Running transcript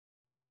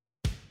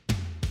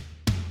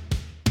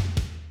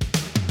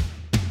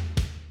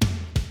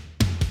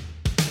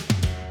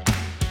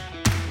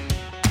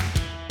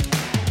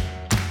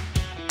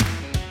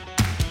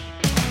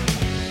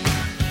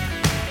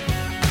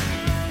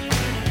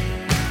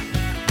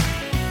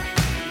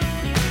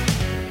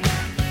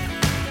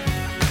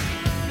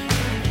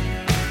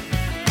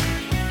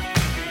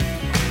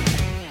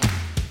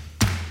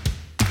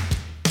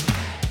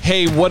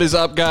Hey, what is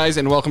up, guys,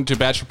 and welcome to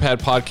Bachelor Pad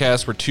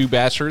Podcast, where two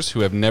bachelors who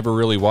have never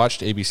really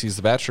watched ABC's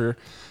The Bachelor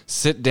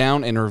sit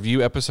down and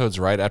review episodes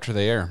right after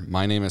they air.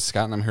 My name is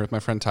Scott, and I'm here with my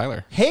friend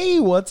Tyler. Hey,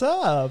 what's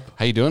up?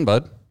 How you doing,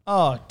 bud?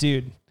 Oh,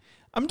 dude,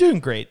 I'm doing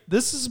great.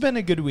 This has been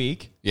a good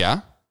week. Yeah?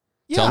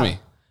 Yeah. Tell me.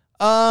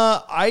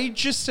 I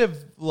just have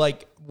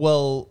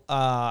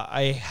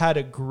I had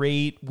a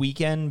great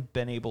weekend,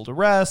 been able to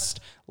rest.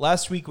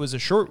 Last week was a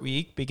short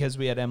week because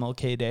we had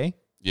MLK Day,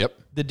 Yep.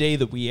 the day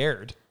that we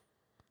aired.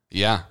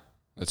 Yeah,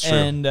 that's true.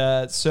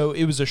 And so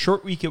it was a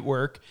short week at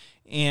work.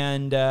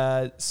 And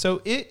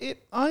so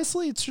it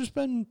honestly, it's just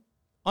been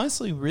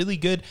honestly really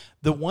good.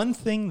 The one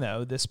thing,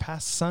 though, this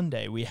past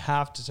Sunday we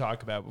have to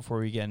talk about before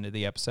we get into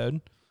the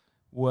episode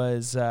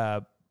was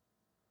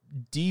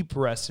deep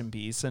rest in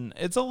peace. And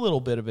it's a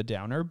little bit of a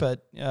downer,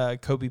 but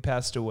Kobe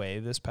passed away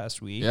this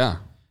past week. Yeah.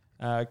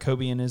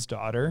 Kobe and his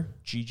daughter,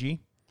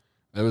 Gigi.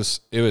 It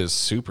was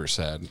super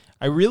sad.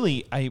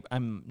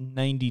 I'm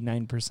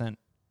 99%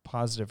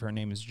 positive her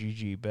name is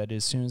Gigi, but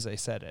as soon as I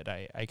said it,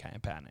 I kind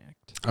of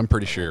panicked. I'm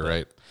pretty sure you're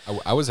right.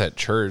 I was at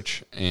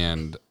church,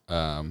 and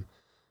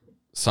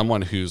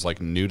someone who's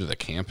like new to the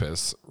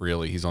campus,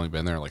 really, he's only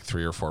been there like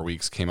 3 or 4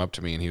 weeks, came up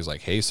to me and he was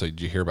like, "Hey, so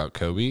did you hear about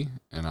Kobe?"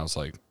 And I was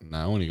like,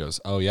 "No." And he goes,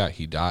 "Oh yeah,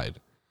 he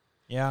died."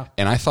 Yeah.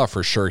 And I thought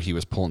for sure he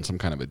was pulling some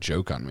kind of a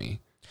joke on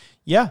me.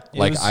 Yeah.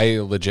 I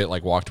legit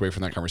walked away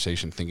from that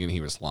conversation thinking he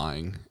was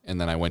lying.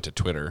 And then I went to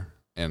Twitter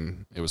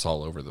and it was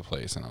all over the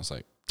place. And I was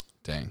like,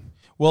 dang.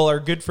 Well,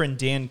 our good friend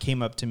Dan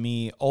came up to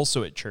me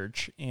also at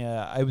church.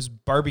 I was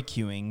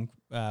barbecuing.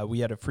 We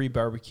had a free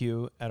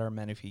barbecue at our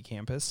Menifee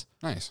campus.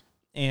 Nice.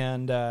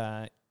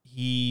 And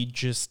he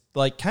just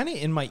like kind of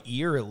in my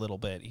ear a little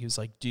bit. He was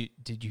like,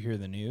 did you hear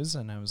the news?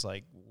 And I was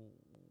like,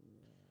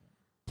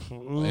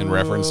 in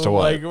reference to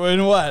what? Like,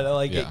 when what?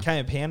 Like, Yeah. It kind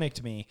of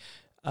panicked me.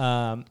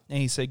 And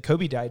he said,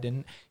 Kobe died.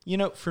 And,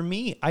 for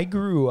me, I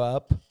grew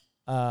up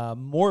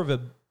more of a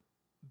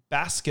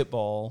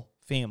basketball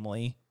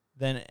family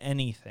than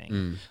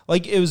anything.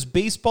 Like, it was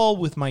baseball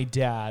with my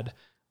dad.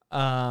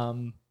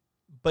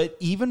 But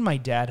even my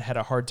dad had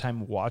a hard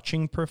time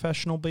watching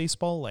professional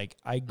baseball. Like,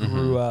 I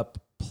grew up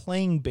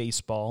playing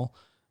baseball,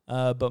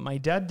 but my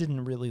dad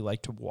didn't really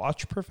like to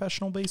watch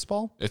professional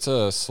baseball. It's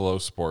a slow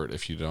sport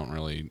if you don't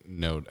really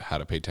know how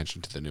to pay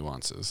attention to the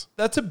nuances.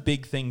 That's a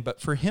big thing. But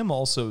for him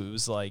also, it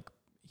was like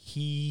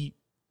he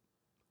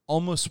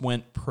almost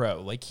went pro.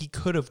 Like, he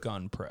could have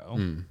gone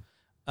pro.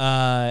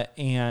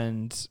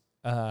 And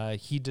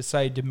he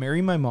decided to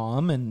marry my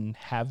mom and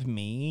have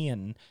me,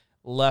 and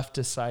left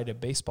aside a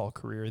baseball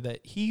career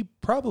that he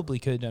probably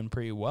could have done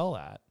pretty well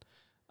at.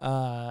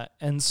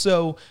 And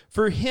so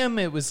for him,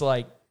 it was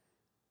like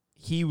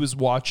he was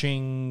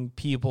watching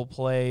people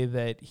play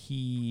that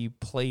he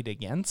played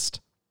against.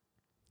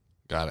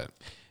 Got it.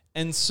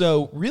 And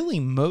so really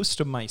most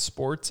of my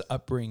sports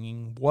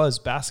upbringing was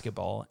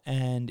basketball,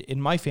 and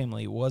in my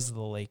family it was the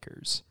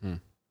Lakers.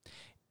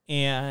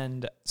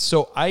 And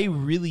so I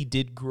really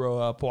did grow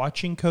up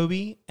watching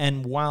Kobe.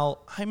 And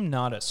while I'm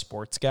not a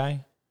sports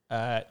guy,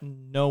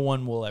 no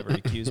one will ever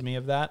accuse me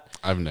of that.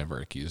 I've never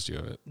accused you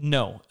of it.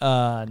 No,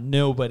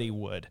 nobody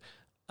would.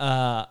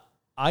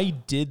 I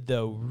did,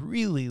 though,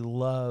 really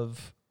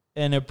love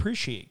and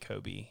appreciate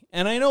Kobe.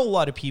 And I know a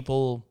lot of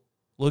people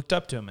looked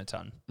up to him a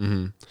ton.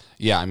 Mm-hmm.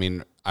 Yeah, I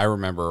mean, I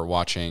remember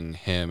watching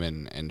him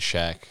and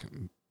Shaq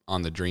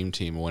on the Dream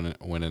Team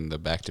winning the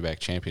back-to-back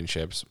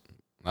championships.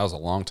 That was a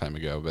long time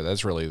ago, but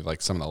that's really like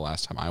some of the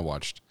last time I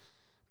watched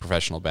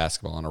professional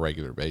basketball on a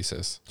regular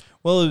basis.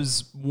 Well, it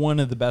was one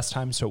of the best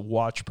times to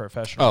watch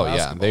professional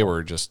basketball. Yeah, they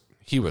were just,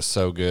 he was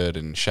so good,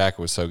 and Shaq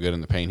was so good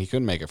in the paint. He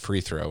couldn't make a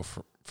free throw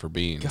for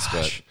beans,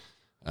 Gosh.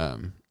 But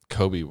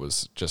Kobe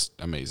was just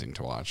amazing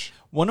to watch.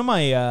 One of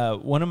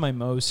my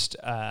most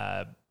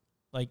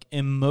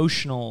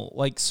emotional,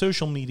 like,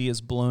 social media is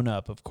blown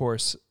up, of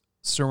course,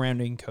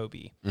 surrounding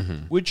Kobe,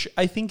 which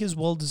I think is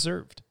well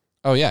deserved.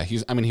 Oh yeah, he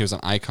was an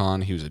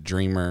icon. He was a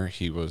dreamer.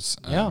 He was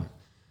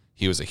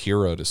he was a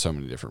hero to so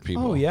many different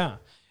people. Oh yeah,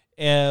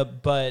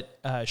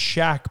 but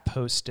Shaq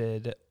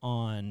posted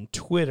on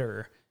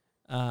Twitter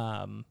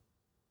how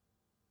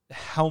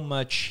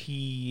much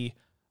he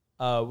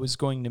was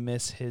going to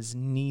miss his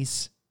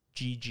niece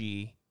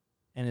Gigi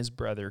and his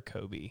brother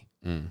Kobe.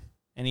 And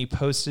he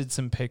posted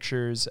some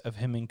pictures of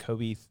him and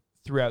Kobe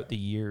throughout the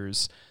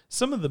years,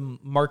 some of the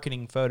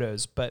marketing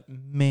photos, but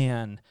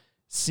man,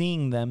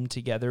 seeing them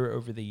together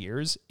over the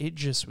years, it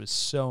just was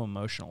so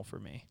emotional for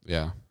me.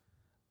 Yeah.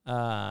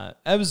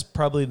 That was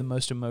probably the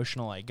most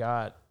emotional I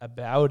got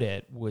about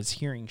it, was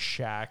hearing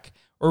Shaq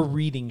or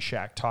reading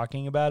Shaq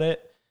talking about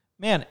it.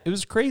 Man, it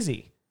was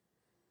crazy.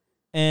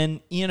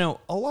 And, a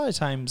lot of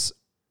times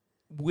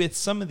with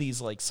some of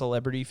these like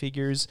celebrity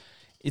figures,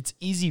 it's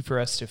easy for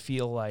us to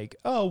feel like,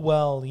 oh,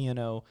 well,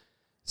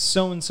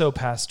 so-and-so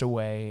passed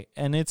away,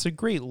 and it's a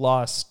great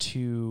loss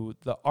to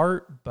the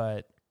art,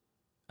 but,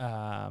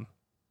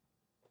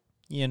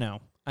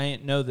 I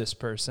didn't know this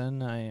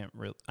person. I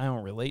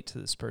don't relate to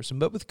this person.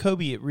 But with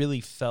Kobe, it really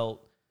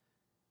felt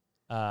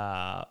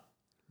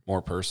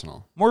more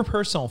personal. More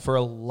personal for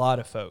a lot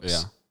of folks.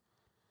 Yeah.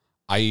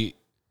 I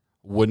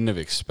wouldn't have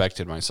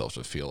expected myself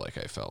to feel like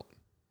I felt.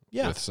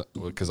 Yeah.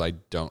 Because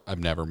I've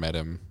never met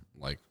him,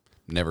 like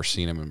never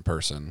seen him in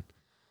person,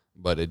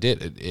 but it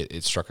did.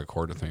 It struck a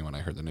chord with me when I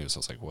heard the news. I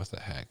was like, what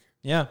the heck?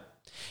 Yeah.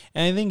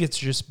 And I think it's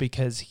just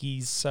because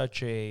he's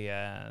such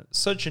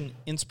an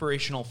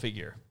inspirational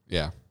figure.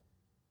 Yeah.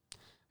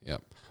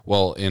 Yep.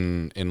 Well,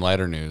 in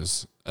lighter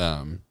news,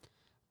 I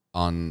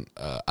don't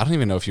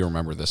even know if you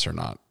remember this or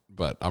not,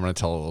 but I'm going to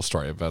tell a little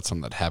story about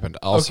something that happened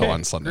also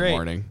on Sunday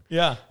morning.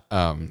 Yeah.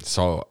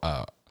 So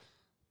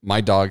my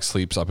dog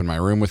sleeps up in my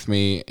room with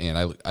me,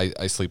 and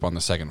I sleep on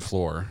the second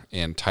floor,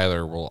 and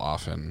Tyler will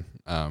often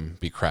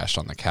be crashed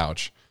on the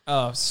couch.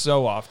 Oh,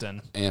 so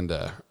often. And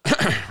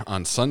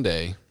on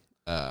Sunday,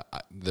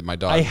 my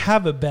dog... I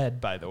have a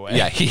bed, by the way.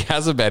 Yeah, he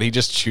has a bed. He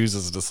just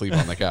chooses to sleep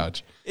on the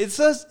couch. It's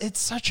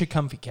such a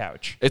comfy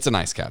couch. It's a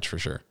nice couch for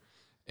sure.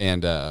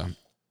 And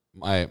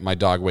my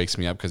dog wakes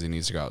me up because he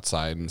needs to go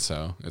outside, and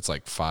so it's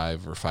like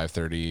 5 or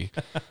 5:30,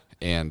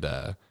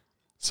 and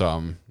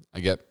so I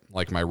get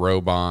like my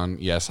robe on.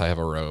 Yes, I have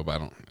a robe. I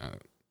don't.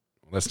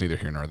 That's neither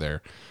here nor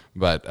there,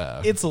 but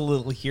it's a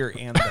little here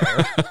and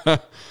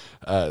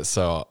there.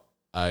 So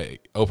I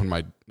open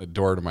the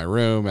door to my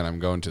room, and I'm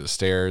going to the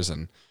stairs,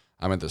 and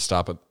I'm at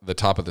the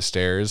top of the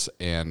stairs,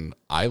 and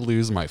I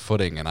lose my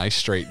footing, and I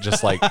straight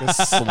just like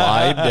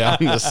slide down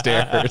the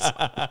stairs,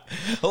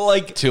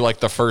 like to like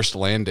the first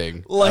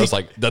landing. I was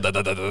like,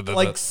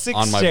 like 6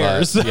 on my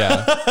stairs. butt.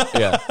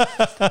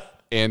 Yeah.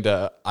 And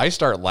I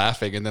start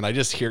laughing, and then I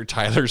just hear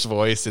Tyler's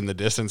voice in the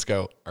distance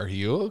go, "Are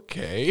you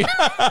okay?"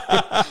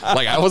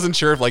 Like I wasn't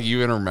sure if like you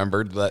even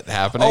remembered that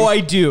happening. Oh, I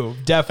do,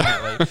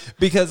 definitely,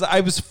 because I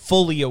was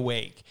fully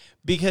awake.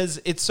 Because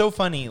it's so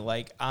funny,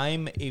 like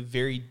I'm a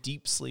very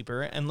deep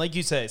sleeper, and like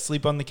you said, I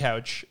sleep on the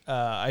couch.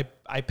 I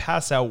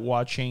pass out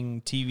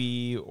watching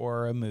TV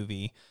or a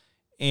movie,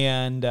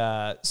 and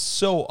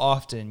so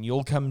often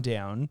you'll come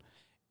down,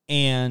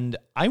 and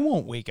I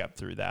won't wake up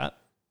through that.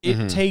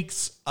 It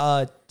takes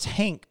a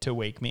tank to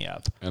wake me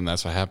up. And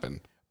that's what happened.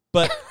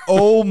 But,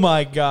 oh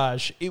my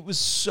gosh, it was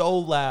so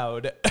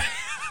loud.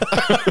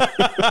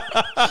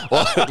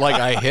 Well, like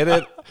I hit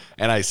it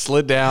and I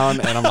slid down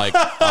and I'm like,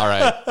 all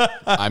right,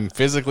 I'm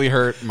physically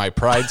hurt. My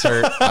pride's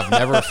hurt. I've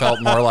never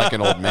felt more like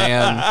an old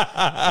man.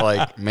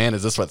 Like, man,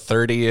 is this what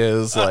 30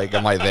 is? Like,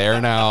 am I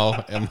there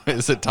now?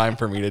 Is it time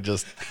for me to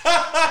just,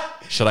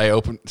 should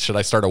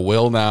I start a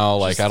will now?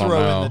 Like, Just I don't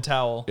throw know. in the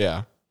towel.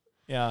 Yeah.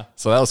 Yeah.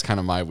 So that was kind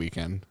of my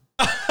weekend.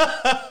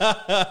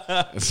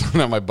 So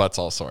now my butt's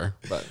all sore,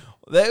 but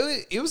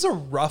It was a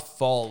rough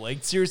fall.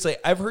 Like, seriously,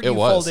 I've heard you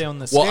fall down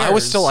the stairs. Well, I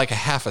was still like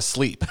half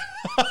asleep.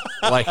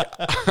 Like,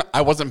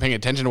 I wasn't paying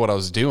attention to what I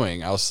was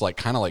doing. I was like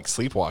kind of like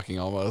sleepwalking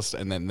almost.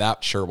 And then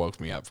that sure woke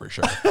me up for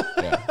sure.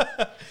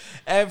 Yeah.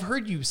 I've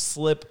heard you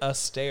slip a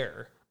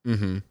stair.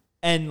 Mm-hmm.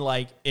 And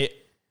like it,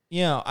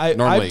 Normally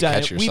I've done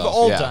catch it. We've yourself.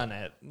 all Yeah. done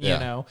it, you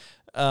know.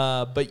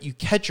 But you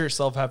catch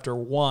yourself after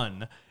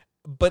one.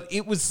 But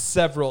it was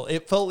several.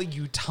 It felt like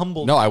you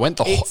tumbled. No, I went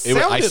I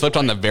sounded slipped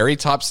on the very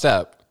top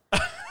step.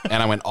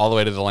 And I went all the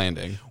way to the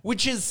landing.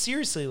 Which is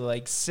seriously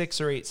like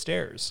 6 or 8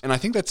 stairs. And I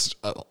think that's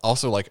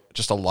also like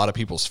just a lot of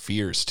people's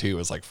fears too,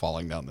 is like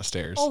falling down the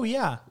stairs. Oh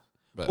yeah.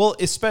 But well,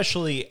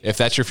 especially if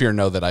that's your fear,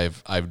 know that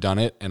I've done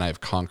it and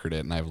I've conquered it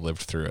and I've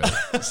lived through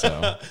it.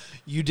 So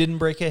you didn't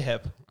break a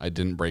hip. I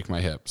didn't break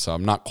my hip, so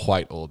I'm not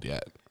quite old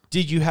yet.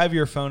 Did you have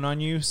your phone on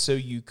you so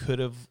you could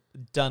have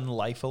done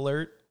Life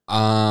Alert?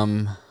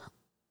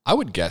 I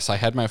would guess I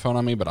had my phone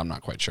on me, but I'm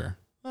not quite sure.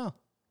 Oh.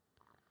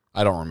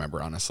 I don't remember,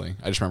 honestly.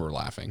 I just remember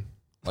laughing,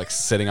 like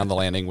sitting on the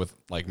landing with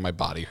like my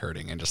body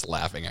hurting and just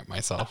laughing at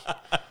myself,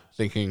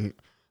 thinking,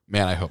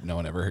 man, I hope no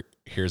one ever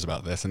hears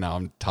about this. And now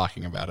I'm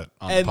talking about it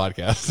on the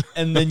podcast.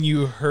 And then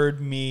you heard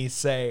me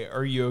say,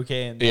 "Are you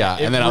okay?" And yeah.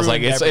 And then I was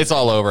like, it's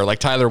all over. Like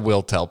Tyler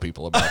will tell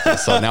people about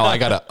this. So now I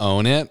got to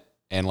own it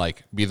and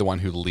like be the one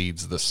who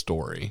leads the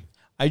story.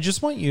 I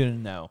just want you to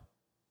know,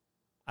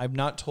 I've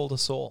not told a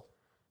soul.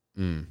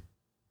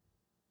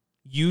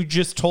 You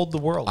just told the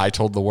world. I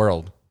told the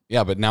world.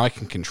 Yeah, but now I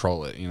can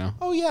control it, you know?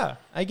 Oh, yeah.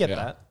 I get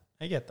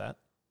that.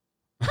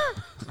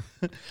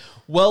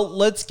 Well,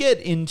 let's get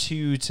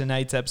into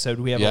tonight's episode.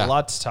 We have a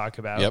lot to talk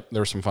about. Yep,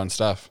 there was some fun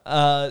stuff.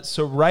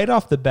 So right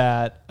off the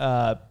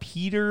bat,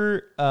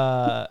 Peter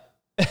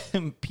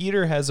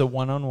Peter has a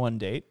one-on-one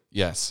date.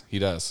 Yes, he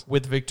does.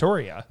 With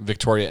Victoria.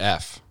 Victoria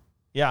F.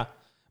 Yeah.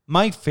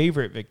 My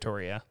favorite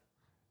Victoria.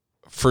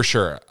 For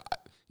sure.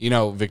 You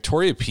know,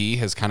 Victoria P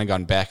has kind of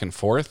gone back and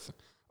forth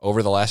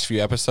over the last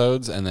few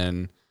episodes, and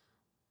then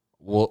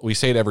we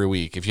say it every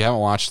week. If you haven't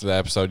watched the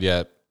episode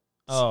yet,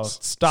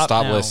 stop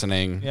now.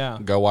 listening. Yeah.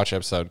 Go watch the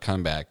episode.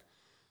 Come back.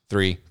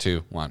 3,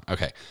 2, 1.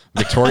 Okay.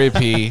 Victoria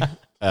P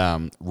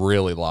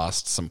really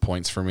lost some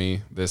points for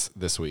me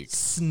this week.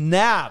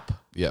 Snap.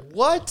 Yep.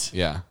 What?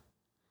 Yeah.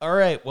 All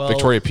right. Well,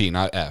 Victoria P,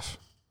 not F.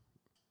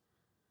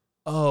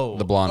 Oh.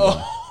 The blonde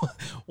one.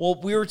 Well,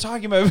 we were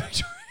talking about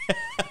Victoria.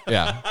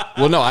 Yeah.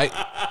 Well, no,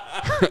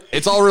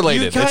 it's all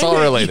related. It's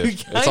all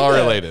related. It's all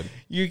related.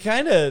 You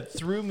kind of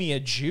threw me a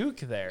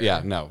juke there.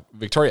 Yeah, no.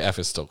 Victoria F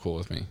is still cool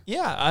with me.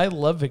 Yeah, I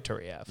love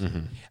Victoria F. Mm-hmm.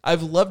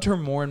 I've loved her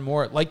more and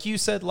more. Like you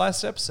said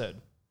last episode.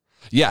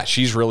 Yeah,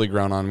 she's really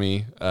grown on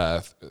me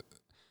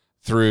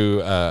through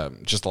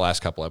just the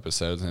last couple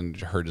episodes, and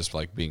her just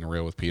like being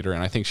real with Peter.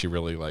 And I think she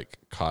really like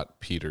caught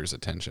Peter's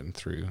attention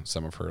through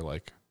some of her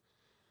like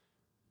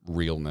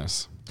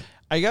realness.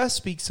 I gotta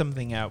speak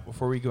something out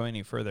before we go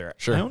any further.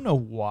 Sure. I don't know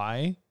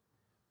why,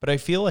 but I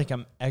feel like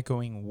I'm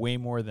echoing way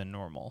more than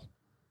normal.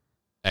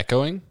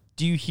 Echoing?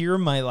 Do you hear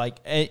my like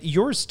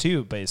yours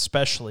too, but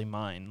especially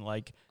mine?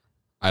 Like,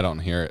 I don't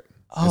hear it.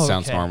 Oh, it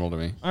sounds okay. normal to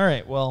me. All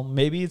right, well,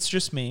 maybe it's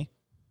just me.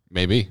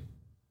 Maybe.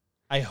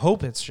 I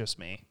hope it's just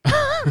me.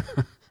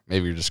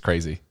 Maybe you're just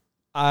crazy.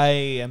 I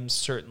am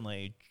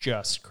certainly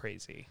just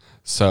crazy.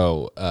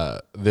 So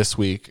this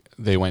week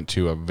they went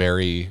to a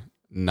very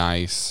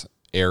nice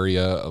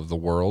area of the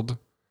world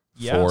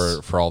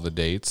for all the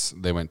dates.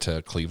 They went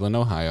to Cleveland,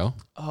 Ohio.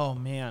 Oh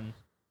man,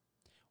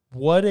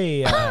 what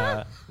a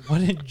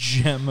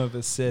gem of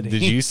a city!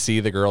 Did you see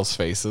the girls'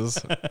 faces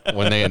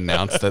when they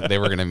announced that they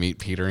were going to meet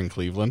Peter in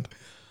Cleveland?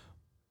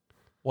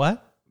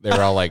 What? They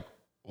were all like,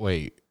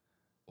 "Wait,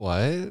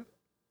 what?"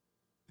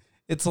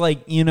 It's like,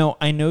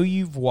 I know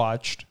you've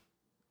watched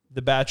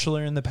The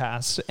Bachelor in the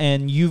past,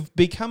 and you've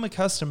become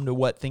accustomed to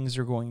what things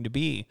are going to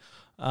be,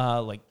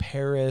 like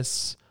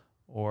Paris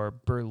or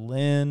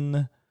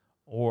Berlin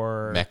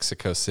or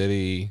Mexico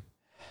City,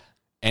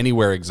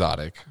 anywhere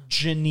exotic.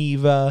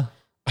 Geneva.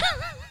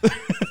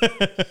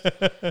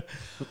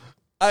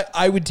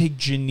 I would take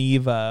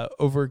Geneva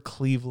over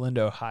Cleveland,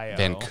 Ohio.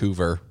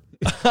 Vancouver.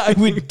 I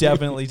would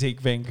definitely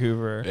take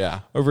Vancouver Yeah.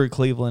 over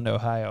Cleveland,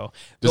 Ohio.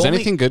 Does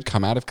anything good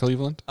come out of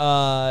Cleveland?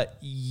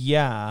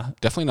 Yeah.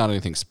 Definitely not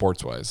anything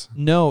sports-wise.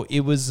 No,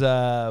 it was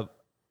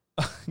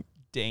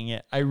dang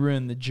it. I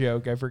ruined the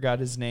joke. I forgot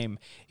his name.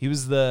 He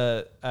was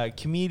the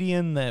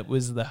comedian that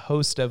was the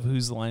host of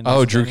Whose Line Is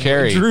Oh, It Drew Anyway?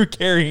 Carey. Drew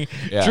Carey.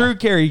 Yeah. Drew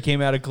Carey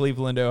came out of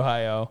Cleveland,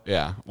 Ohio.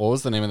 Yeah. What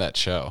was the name of that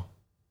show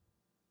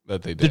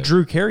that they The did?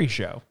 Drew Carey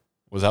Show.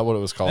 Was that what it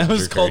was called? That The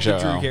was Drew called Carey the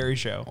Show? Drew Oh, Carey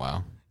Show.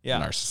 Wow. Yeah.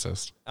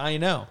 Narcissist. I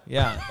know.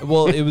 Yeah.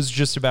 Well, it was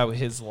just about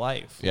his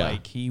life. Yeah.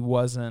 Like he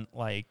wasn't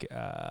like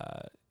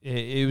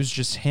it was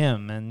just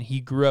him, and he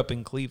grew up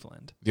in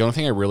Cleveland. The only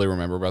thing I really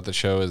remember about the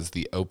show is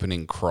the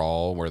opening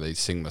crawl where they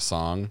sing the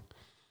song,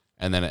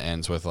 and then it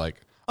ends with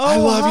like, "I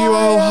love you,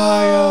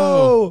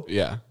 Ohio."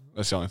 Yeah,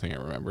 that's the only thing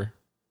I remember.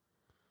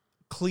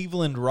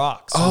 Cleveland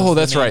Rocks. Oh, was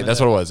the that's name right. of That's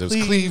it. what it was. It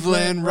was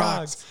Cleveland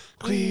Rocks.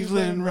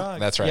 Cleveland Rocks.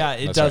 That's right. Yeah,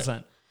 it That's doesn't.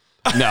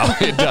 Right. No,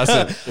 it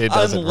doesn't. It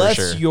doesn't Unless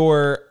for sure.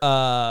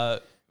 you're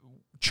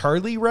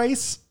Charlie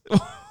Rice.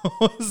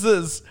 What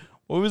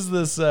was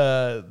this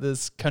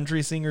this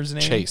country singer's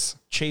name?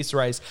 Chase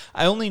Rice.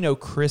 I only know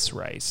Chris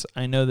Rice.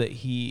 I know that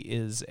he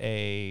is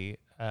a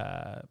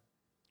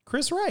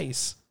Chris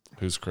Rice.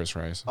 Who's Chris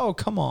Rice? Oh,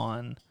 come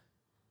on.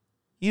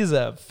 He's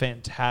a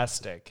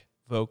fantastic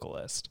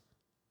vocalist.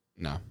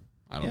 No,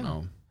 I don't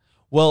know.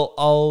 Well,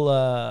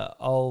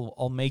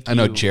 I'll make you. I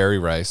know Jerry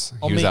Rice.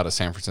 I'll He was make- out of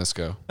San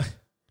Francisco.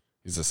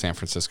 He's a San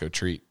Francisco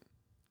treat.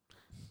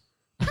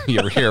 You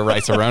ever hear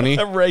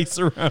Rice-A-Roni?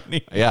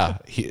 Rice-A-Roni. Yeah,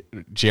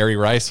 Jerry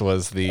Rice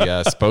was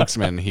the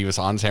spokesman. He was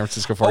on San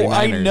Francisco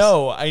 49ers.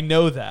 Oh, I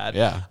know that.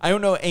 Yeah. I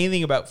don't know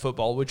anything about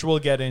football, which we'll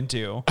get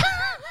into,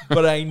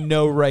 but I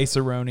know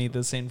Rice-A-Roni,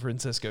 the San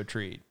Francisco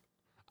treat.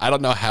 I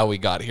don't know how we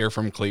got here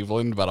from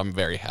Cleveland, but I'm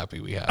very happy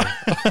we have.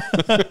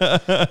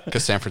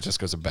 Because San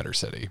Francisco's a better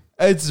city.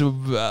 It's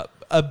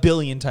a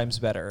billion times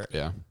better.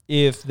 Yeah.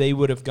 If they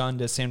would have gone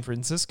to San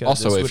Francisco.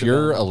 Also, this if would have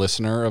you're been- a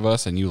listener of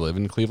us and you live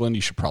in Cleveland,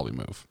 you should probably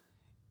move.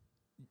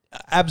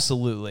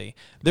 Absolutely.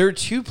 There are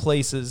two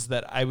places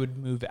that I would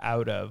move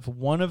out of.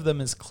 One of them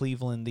is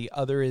Cleveland. The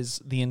other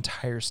is the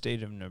entire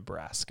state of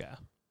Nebraska.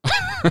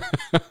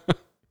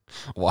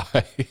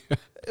 Why?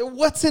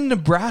 What's in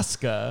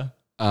Nebraska?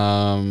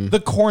 Um, The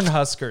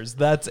Cornhuskers.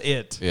 That's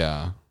it.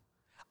 yeah.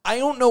 I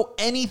don't know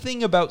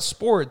anything about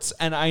sports,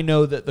 and I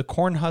know that the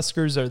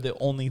Cornhuskers are the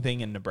only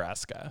thing in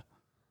Nebraska.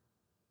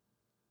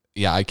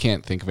 Yeah, I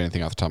can't think of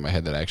anything off the top of my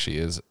head that actually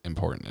is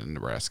important in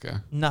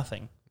Nebraska.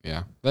 Nothing.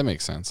 Yeah, that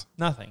makes sense.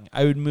 Nothing.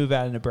 I would move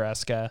out of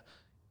Nebraska.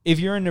 If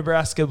you're in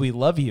Nebraska, we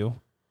love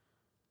you,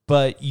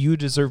 but you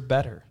deserve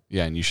better.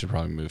 Yeah, and you should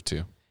probably move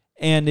too.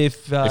 And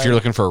if If you're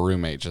looking for a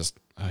roommate, just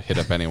hit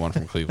up anyone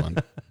from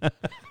Cleveland.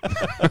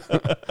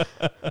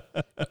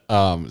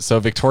 So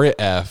Victoria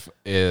F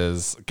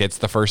gets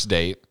the first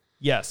date,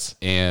 yes,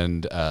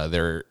 and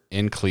they're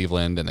in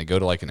Cleveland, and they go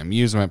to like an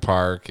amusement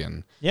park,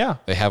 and yeah,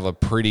 they have a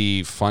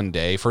pretty fun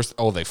day. First,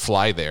 they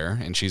fly there,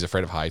 and she's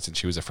afraid of heights, and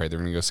she was afraid they're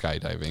going to go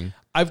skydiving.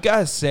 I've got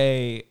to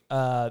say,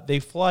 they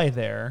fly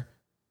there,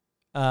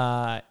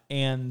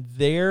 and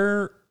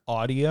their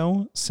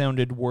audio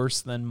sounded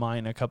worse than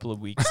mine a couple of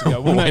weeks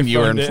ago when you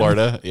were in phoned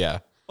Florida. Yeah.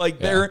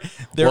 Like Yeah.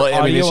 their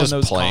audio it's on just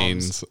those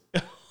planes.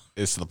 comms.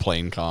 It's the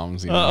plane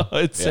comms. You know?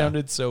 It Yeah.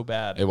 sounded so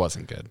bad. It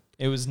wasn't good.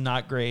 It was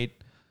not great.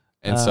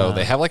 And so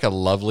they have like a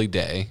lovely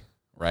day,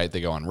 right?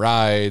 They go on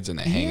rides and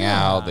they hang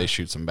Yeah. out. They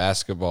shoot some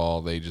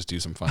basketball. They just do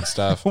some fun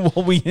stuff.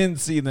 Well, we didn't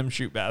see them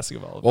shoot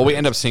basketball. Well, we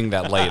end up seeing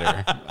that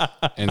later,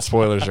 and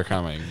spoilers are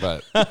coming.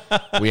 But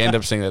we end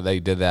up seeing that they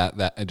did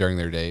that during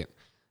their date,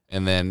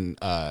 and then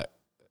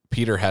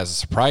Peter has a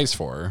surprise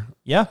for her.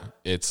 Yeah.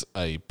 It's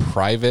a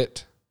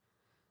private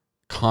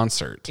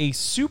concert. A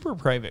super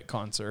private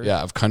concert.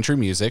 Yeah, of country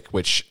music,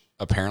 which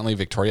apparently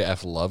Victoria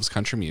F loves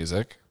country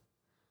music.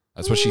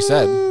 That's what she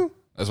said.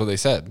 That's what they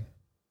said.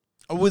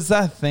 Was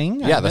that a thing?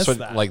 Yeah, I that's missed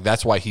what that.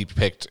 that's why he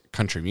picked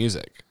country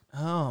music.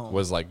 Oh.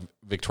 Was like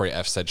Victoria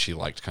F said she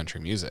liked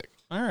country music.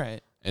 All right.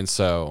 And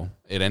so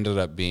it ended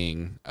up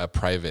being a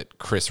private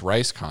Chris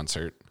Rice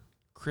concert.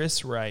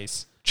 Chris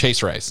Rice.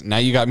 Chase Rice. Now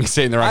you got me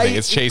saying the wrong thing.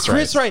 It's Chase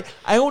Chris Rice. Rice.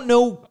 I don't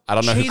know. I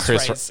don't know who Chase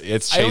Chris Rice.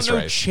 It's Chase I don't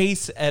know Rice.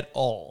 Chase at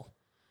all.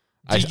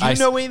 I- Did I- you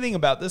know anything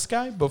about this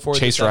guy before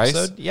Chase this Rice?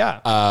 episode?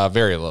 Yeah.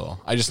 Very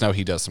little. I just know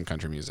he does some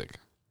country music.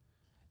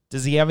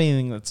 Does he have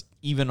anything that's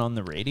even on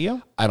the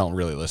radio? I don't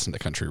really listen to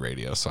country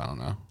radio, so I don't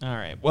know. All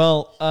right.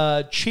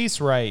 Well, Chase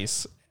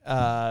Rice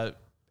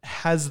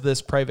has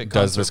this private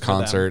concert. Does this for them.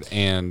 concert,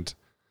 and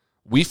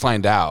we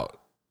find out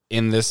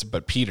in this,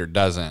 but Peter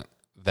doesn't,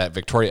 that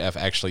Victoria F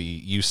actually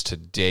used to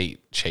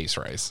date Chase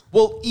Rice.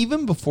 Well,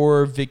 even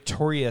before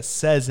Victoria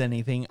says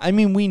anything, I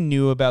mean, we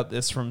knew about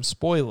this from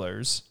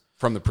spoilers.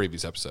 From the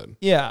previous episode.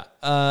 Yeah,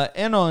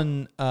 and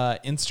on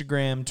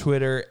Instagram,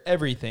 Twitter,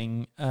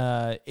 everything,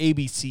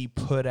 ABC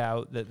put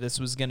out that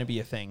this was going to be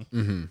a thing.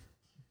 Mm-hmm.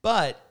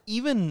 But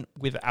even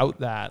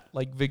without that,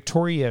 like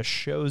Victoria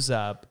shows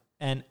up,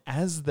 and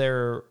as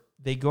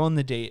they go on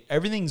the date,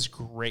 everything's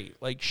great.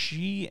 Like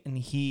she and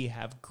he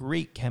have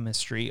great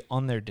chemistry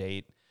on their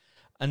date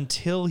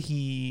until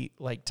he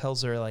like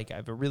tells her like, I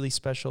have a really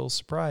special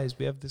surprise.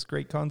 We have this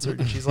great concert,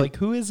 and she's like,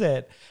 who is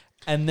it?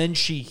 And then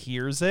she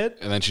hears it.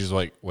 And then she's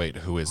like, wait,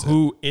 who is it?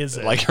 Who is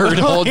it? Like her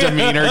whole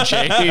demeanor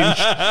changed.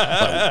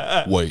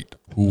 Like, wait,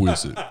 who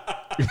is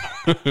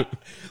it?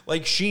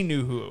 Like she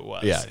knew who it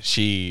was. Yeah,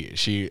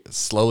 she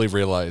slowly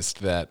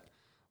realized that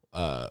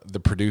the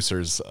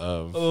producers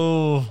of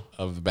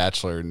the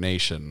Bachelor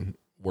Nation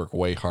work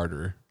way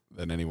harder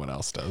than anyone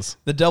else does.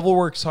 The devil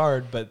works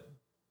hard, but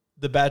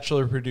the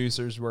Bachelor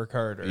producers work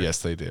harder.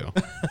 Yes, they do.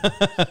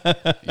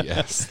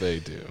 Yes, they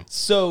do.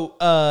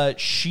 So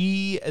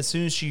she, as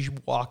soon as she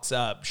walks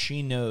up,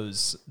 she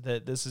knows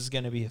that this is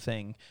going to be a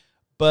thing.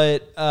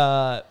 But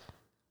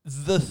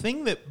the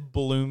thing that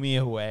blew me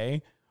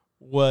away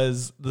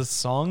was the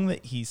song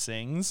that he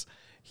sings.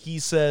 He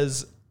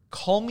says,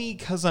 call me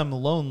because I'm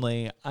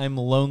lonely. I'm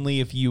lonely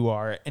if you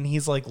are. And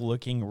he's like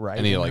looking right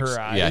And he in like, her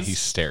eyes. yeah, he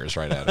stares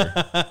right at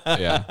her.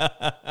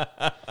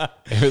 Yeah.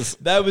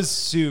 That was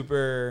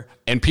super.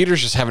 And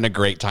Peter's just having a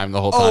great time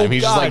the whole time.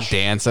 He's just like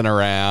dancing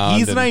around.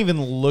 He's not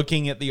even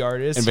looking at the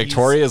artist. And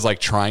Victoria is like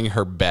trying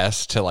her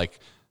best to like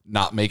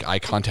not make eye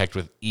contact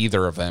with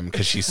either of them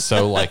because she's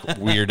so like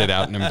weirded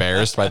out and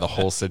embarrassed by the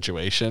whole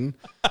situation.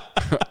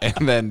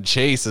 And then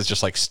Chase is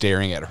just like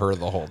staring at her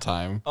the whole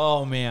time.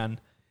 Oh man.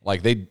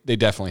 Like they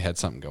definitely had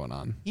something going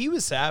on. He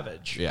was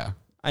savage. Yeah.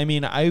 I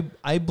mean,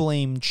 I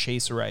blame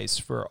Chase Rice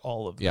for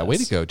all of this. Yeah, way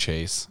to go,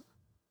 Chase.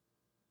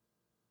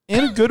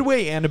 In a good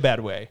way and a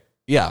bad way.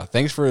 Yeah,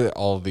 thanks for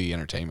all the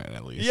entertainment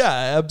at least. Yeah,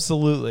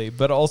 absolutely.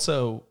 But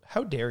also,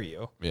 how dare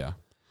you? Yeah.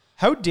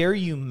 How dare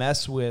you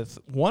mess with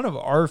one of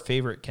our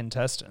favorite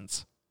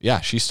contestants?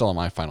 Yeah, she's still in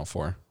my Final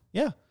Four.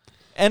 Yeah.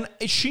 And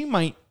she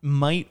might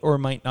or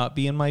might not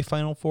be in my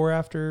Final Four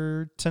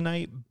after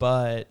tonight,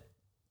 but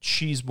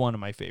she's one of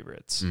my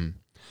favorites.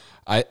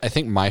 I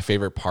think my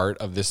favorite part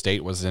of this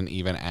date wasn't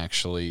even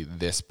actually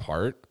this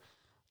part.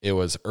 It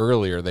was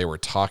earlier they were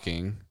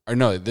talking. Or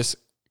no, this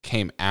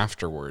came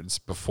afterwards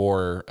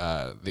before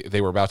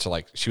they were about to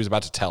like, she was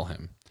about to tell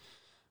him.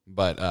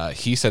 But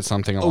he said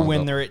something along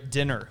when they're at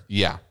dinner.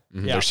 Yeah.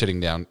 Yeah. They're sitting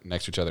down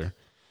next to each other.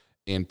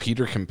 And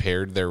Peter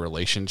compared their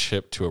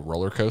relationship to a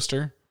roller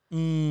coaster.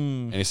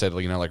 And he said,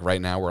 you know, like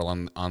right now we're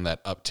on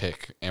that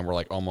uptick and we're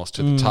like almost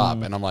to the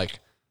top. And I'm like,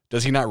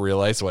 does he not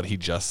realize what he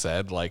just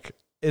said? Like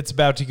It's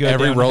about to go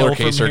every downhill roller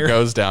from coaster here.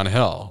 goes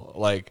downhill.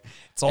 Like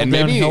It's all and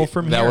maybe downhill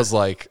from that here. was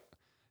like,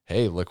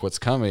 hey, look what's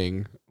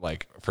coming.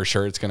 Like for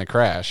sure it's going to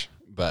crash,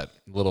 but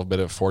a little bit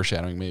of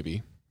foreshadowing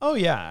maybe. Oh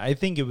yeah, I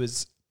think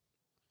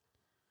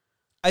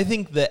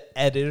the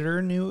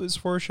editor knew it was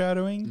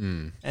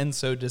foreshadowing and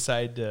so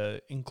decided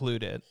to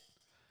include it.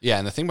 Yeah,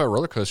 and the thing about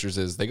roller coasters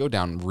is they go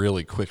down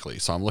really quickly.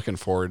 So I'm looking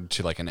forward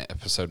to like an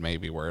episode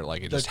maybe where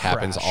like it just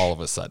happens crash. all of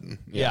a sudden.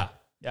 Yeah.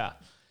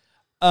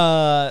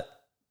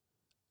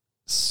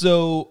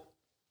 So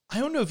I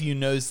don't know if you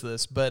noticed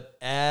this, but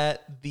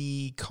at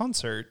the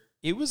concert,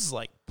 it was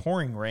like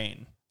pouring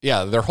rain.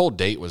 Yeah, their whole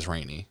date was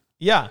rainy.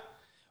 Yeah.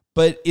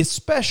 But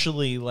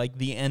especially like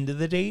the end of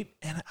the date.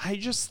 And I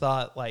just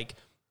thought like,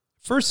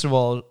 first of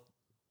all,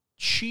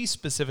 she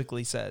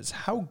specifically says,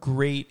 how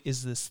great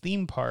is this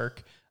theme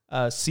park,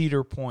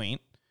 Cedar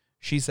Point?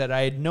 She said,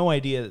 I had no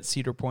idea that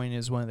Cedar Point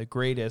is one of the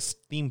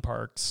greatest theme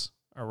parks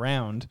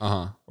around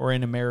or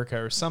in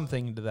America or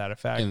something to that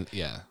effect.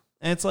 Yeah.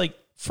 And it's like,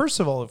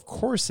 First of all, of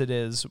course it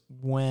is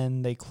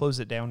when they close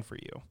it down for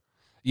you.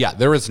 Yeah,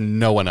 there was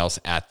no one else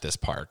at this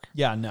park.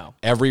 Yeah, no.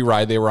 Every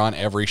ride they were on,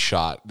 every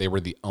shot, they were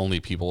the only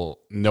people.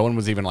 No one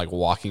was even like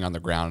walking on the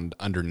ground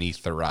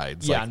underneath the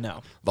rides. Yeah, like,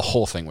 no. The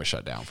whole thing was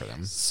shut down for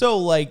them. So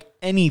like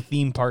any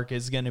theme park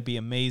is going to be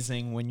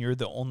amazing when you're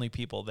the only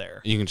people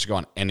there. You can just go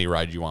on any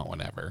ride you want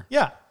whenever.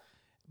 Yeah.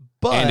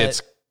 But And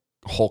its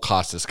whole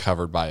cost is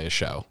covered by a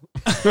show.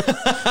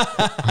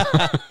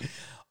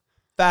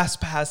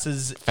 Fast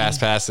passes.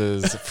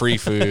 Free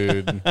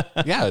food.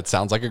 Yeah, it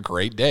sounds like a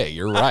great day.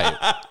 You're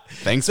right.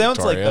 Thanks, Sounds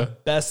Victoria. like the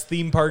best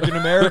theme park in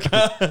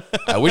America.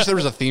 I wish there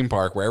was a theme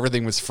park where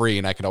everything was free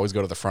and I could always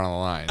go to the front of the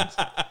lines.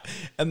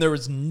 And there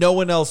was no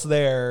one else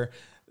there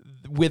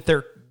with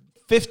their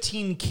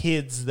 15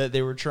 kids that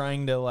they were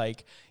trying to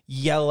like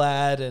yell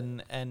at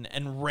and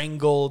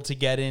wrangle to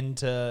get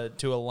into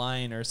a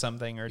line or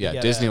something. Or Yeah,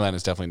 to get Disneyland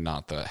is definitely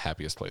not the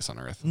happiest place on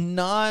earth.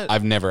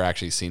 I've never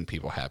actually seen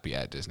people happy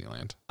at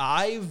Disneyland.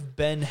 I've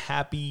been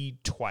happy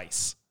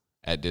twice.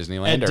 At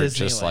Disneyland At or Disneyland.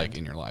 just like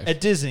in your life?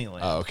 At Disneyland.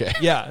 Oh, okay.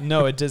 Yeah,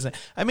 no, at Disney.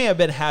 I mean, I've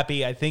been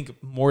happy, I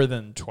think, more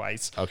than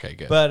twice. Okay,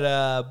 good.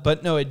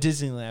 But no, at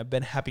Disneyland, I've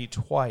been happy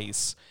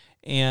twice.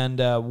 And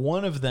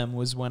one of them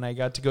was when I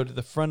got to go to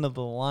the front of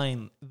the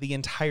line the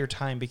entire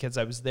time because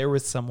I was there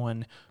with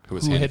someone who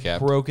had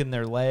handicapped. Broken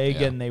their leg,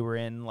 Yeah. and they were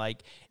in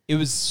like, it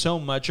was so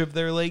much of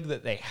their leg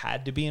that they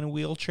had to be in a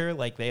wheelchair.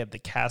 Like they had the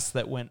cast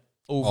that went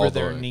over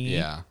their knee.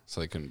 Yeah,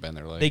 so they couldn't bend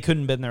their leg. They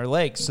couldn't bend their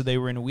legs, so they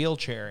were in a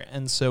wheelchair.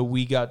 And so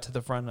we got to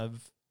the front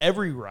of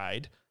every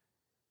ride.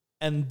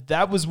 And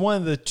that was one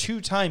of the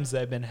 2 times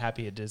that I've been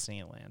happy at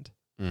Disneyland.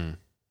 Mm.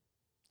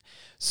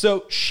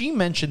 So she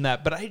mentioned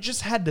that, but I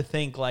just had to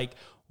think, like,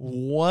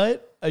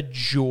 what a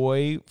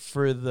joy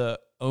for the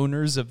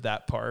owners of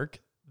that park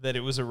that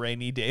it was a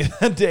rainy day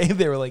that day.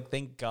 They were like,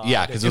 thank God.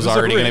 Yeah, because it was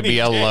already going to be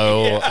a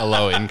day.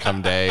 low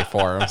income day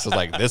for them. So it's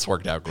like, this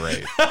worked out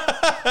great.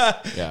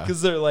 Yeah.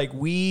 Because they're like,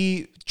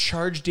 we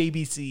charged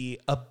ABC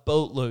a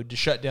boatload to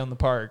shut down the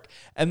park.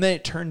 And then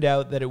it turned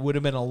out that it would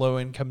have been a low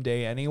income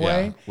day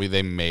anyway. Yeah.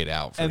 They made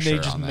out for and sure. they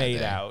just on that made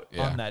day. out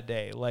Yeah. on that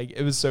day. Like,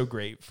 it was so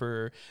great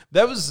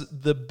that was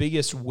the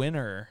biggest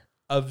winner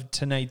of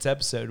tonight's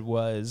episode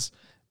was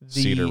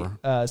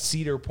the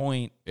Cedar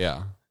Point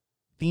Yeah.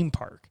 theme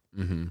park.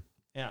 Mm-hmm.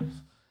 Yeah.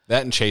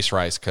 That and Chase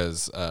Rice,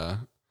 because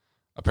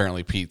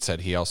apparently Pete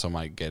said he also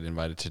might get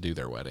invited to do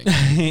their wedding.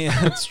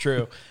 Yeah, that's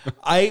true.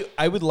 I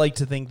would like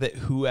to think that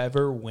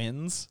whoever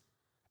wins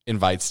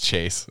Invites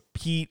Chase.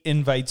 Pete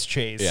invites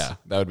Chase. Yeah,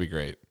 that would be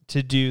great.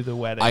 To do the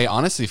wedding. I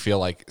honestly feel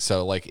like,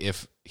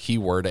 if he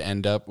were to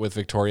end up with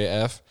Victoria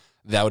F.,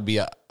 that would be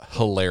a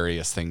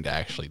hilarious thing to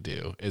actually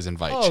do, is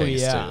invite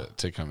Chase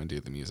to come and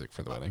do the music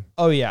for the wedding.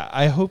 Oh, yeah.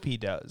 I hope he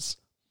does.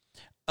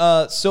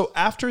 So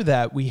after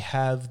that, we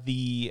have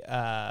the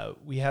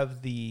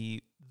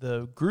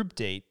group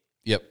date.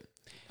 Yep.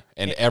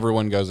 And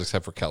everyone goes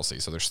except for Kelsey,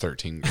 so there's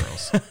 13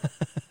 girls.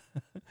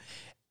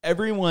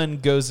 Everyone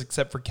goes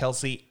except for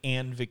Kelsey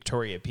and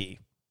Victoria P.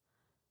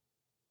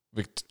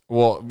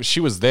 Well,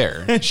 she was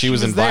there. She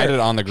was invited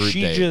on the group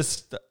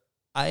date.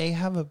 I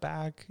have a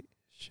back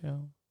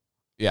show.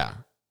 Yeah.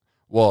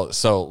 Well,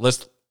 so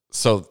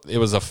it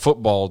was a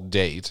football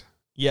date.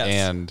 Yes.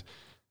 And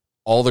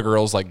all the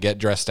girls like get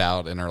dressed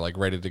out and are like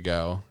ready to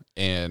go.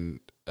 And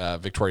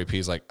Victoria P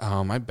is like,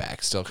 oh, my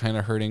back's still kind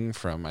of hurting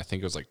from, I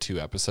think it was like 2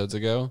 episodes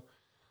ago.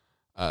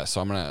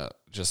 So I'm going to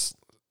just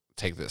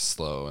take this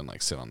slow and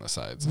like sit on the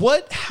sides.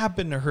 What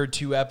happened to her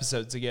 2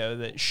 episodes ago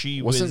that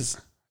she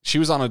She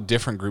was on a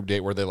different group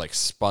date where they like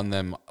spun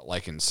them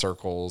like in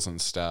circles and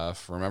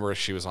stuff. Remember,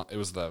 she was on, it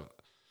was the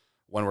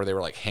one where they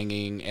were like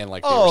hanging and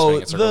like they were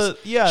spinning in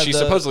circles. She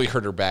supposedly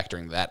hurt her back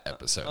during that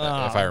episode,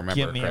 if I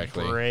remember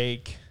correctly. A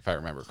break. If I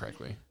remember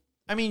correctly.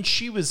 I mean,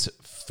 she was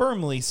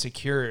firmly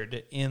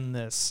secured in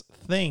this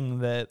thing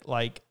that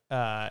like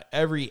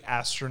every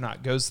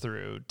astronaut goes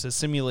through to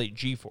simulate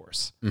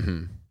G-force.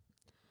 Mm-hmm.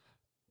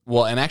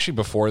 Well, and actually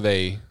before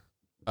they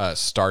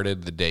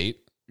started the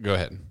date, go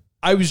ahead.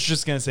 I was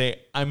just going to say,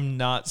 I'm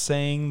not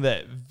saying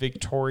that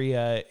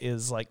Victoria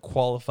is like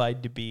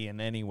qualified to be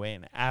in any way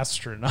an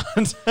astronaut.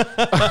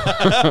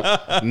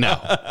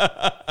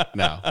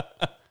 No,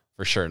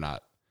 for sure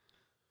not.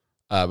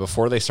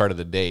 Before they started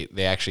the date,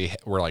 they actually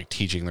were like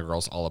teaching the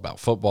girls all about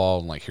football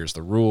and like, here's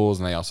the rules.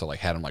 And they also like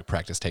had them like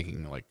practice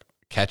taking like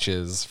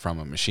catches from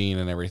a machine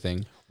and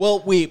everything.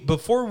 Well, wait,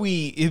 before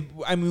we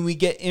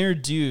get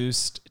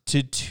introduced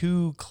to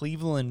 2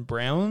 Cleveland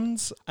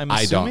Browns, I'm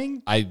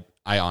assuming?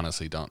 I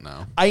honestly don't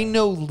know. I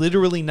know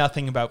literally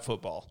nothing about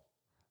football.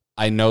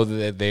 I know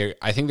that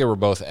I think they were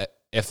both,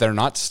 if they're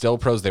not still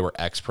pros, they were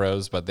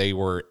ex-pros, but they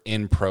were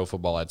in pro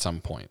football at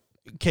some point.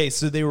 Okay,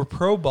 so they were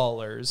pro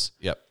ballers.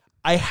 Yep.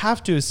 I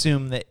have to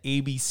assume that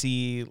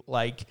ABC,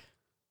 like,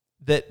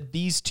 that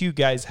these 2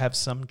 guys have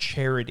some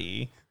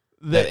charity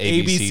that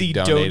ABC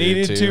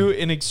donated to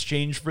in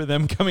exchange for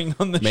them coming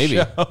on the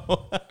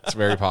show. It's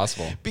very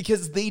possible.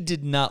 Because they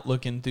did not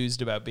look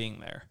enthused about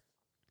being there.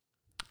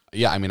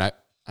 Yeah, I mean, I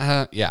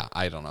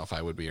don't know if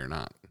I would be or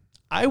not.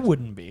 I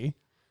wouldn't be.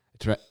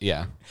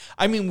 Yeah.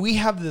 I mean, we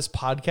have this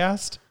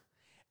podcast,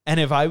 and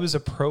if I was a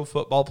pro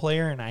football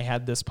player and I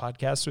had this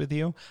podcast with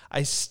you,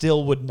 I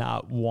still would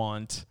not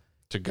want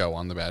To go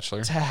on The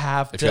Bachelor. to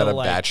have If to you had a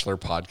like, Bachelor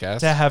podcast.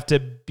 to have to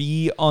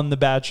be on The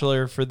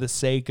Bachelor for the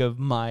sake of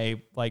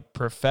my like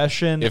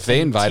profession. If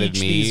they and invited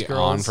teach me these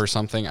on girls. for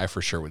something, I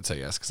for sure would say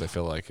yes because I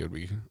feel like it would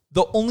be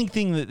The only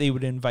thing that they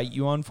would invite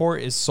you on for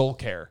is soul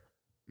care.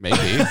 maybe.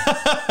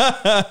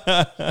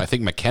 I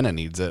think McKenna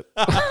needs it.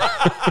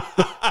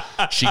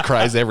 She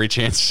cries every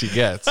chance she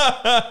gets.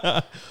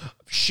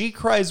 She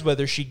cries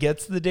whether she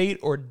gets the date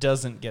or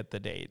doesn't get the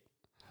date.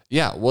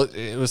 Yeah, well,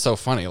 it was so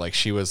funny. Like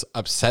she was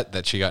upset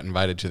that she got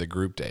invited to the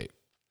group date.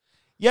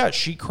 Yeah,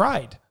 she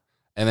cried.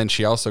 And then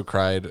she also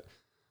cried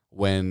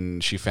when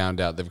she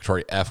found out that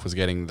Victoria F was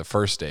getting the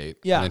first date.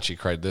 Yeah. And then she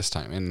cried this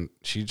time. And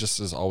she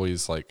just is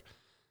always like,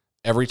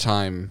 every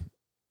time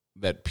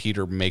that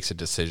Peter makes a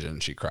decision,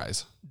 she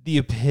cries. The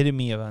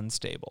epitome of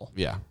unstable.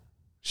 Yeah.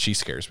 She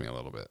scares me a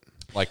little bit.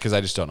 Like, because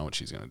I just don't know what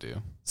she's going to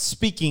do.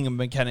 Speaking of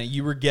McKenna,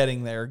 you were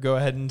getting there. Go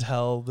ahead and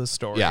tell the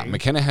story. Yeah,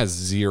 McKenna has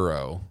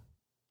zero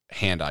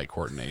hand-eye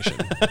coordination.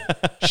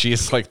 She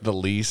is like the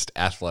least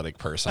athletic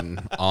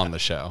person on the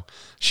show.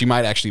 She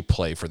might actually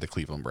play for the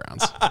Cleveland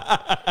Browns.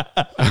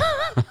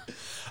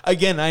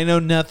 Again, I know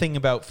nothing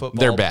about football.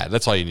 They're bad.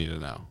 That's all you need to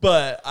know.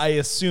 But I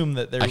assume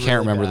that they're I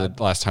can't really remember bad.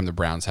 the last time the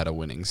Browns had a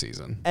winning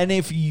season. And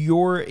if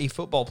you're a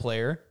football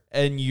player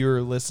and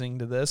you're listening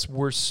to this,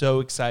 we're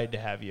so excited to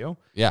have you.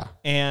 Yeah.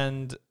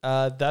 And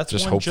that's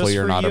Just one hopefully just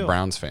you're for not you. a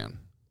Browns fan.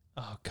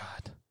 Oh,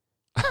 God.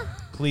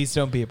 Please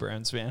don't be a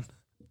Browns fan.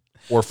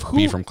 Or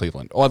be from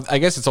Cleveland. Well, I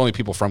guess it's only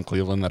people from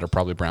Cleveland that are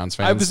probably Browns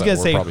fans. I was so going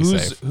to we're say, probably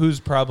safe. who's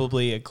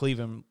probably a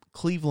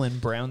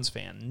Cleveland Browns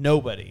fan?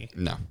 Nobody.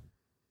 No.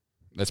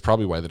 That's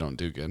probably why they don't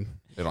do good.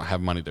 They don't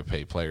have money to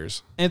pay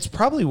players. And it's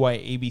probably why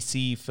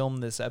ABC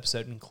filmed this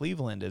episode in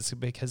Cleveland is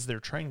because they're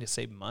trying to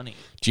save money.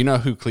 Do you know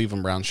who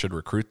Cleveland Browns should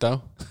recruit,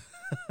 though?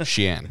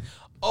 Sheehan.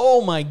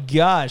 Oh, my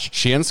gosh.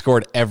 Sheehan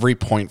scored every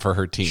point for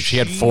her team. She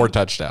had 4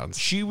 touchdowns.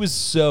 She was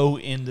so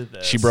into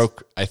this. She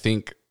broke, I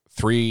think,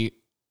 3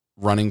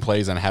 running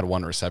plays and had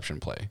 1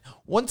 reception play.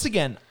 Once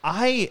again,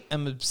 I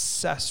am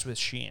obsessed with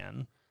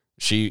Sheehan.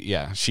 She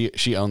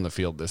owned the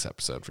field this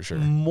episode for sure.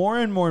 More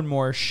and more and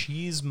more,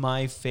 she's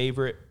my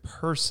favorite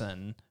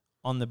person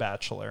on The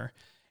Bachelor.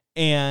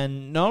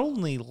 And not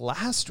only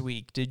last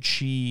week did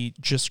she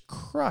just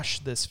crush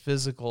this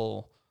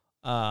physical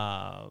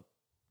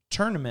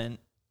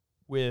tournament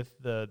with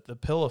the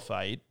pillow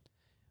fight,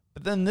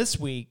 but then this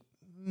week,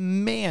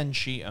 man,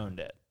 she owned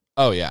it.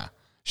 Oh yeah,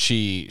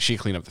 she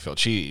cleaned up the field.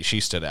 She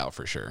stood out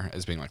for sure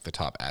as being like the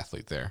top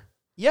athlete there.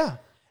 Yeah,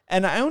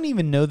 and I don't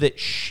even know that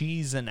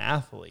she's an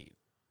athlete.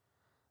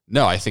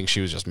 No, I think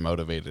she was just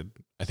motivated.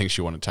 I think she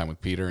wanted time with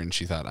Peter, and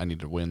she thought, I need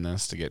to win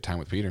this to get time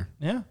with Peter.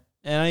 Yeah,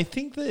 and I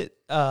think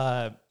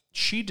that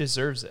she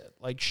deserves it.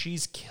 Like,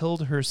 she's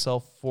killed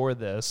herself for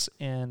this,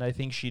 and I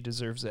think she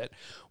deserves it.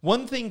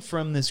 One thing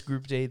from this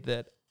group date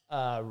that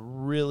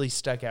really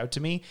stuck out to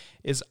me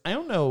is I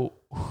don't know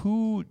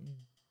who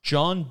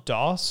John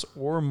Doss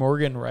or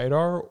Morgan Wright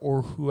are,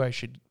 or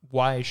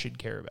why I should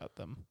care about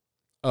them.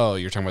 Oh,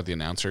 you're talking about the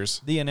announcers?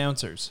 The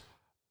announcers.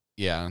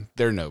 Yeah,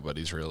 they're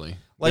nobodies really.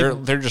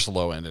 Like, they're just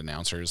low end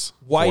announcers.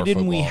 Why for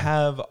didn't we football.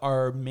 have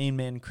our main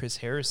man Chris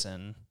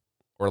Harrison?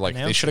 Or like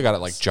they should have got it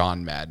like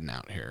John Madden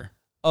out here.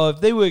 Oh,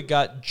 if they would have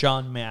got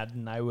John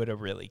Madden, I would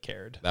have really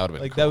cared. That would have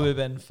been like cool. that would have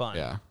been fun.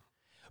 Yeah.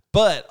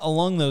 But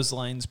along those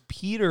lines,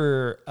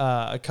 Peter,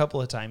 a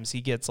couple of times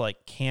he gets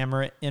like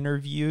camera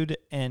interviewed,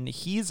 and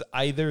he's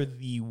either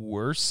the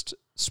worst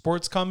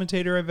sports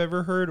commentator I've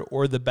ever heard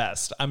or the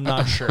best. I'm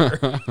not sure.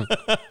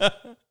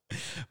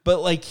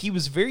 But like he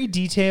was very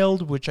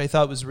detailed, which I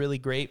thought was really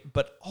great,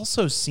 but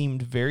also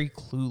seemed very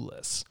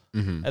clueless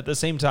at the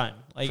same time.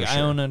 Like For I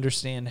sure. don't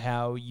understand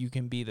how you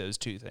can be those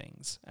two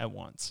things at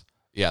once.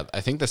 Yeah,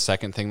 I think the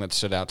second thing that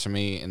stood out to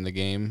me in the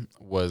game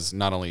was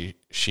not only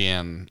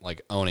Sheehan like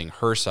owning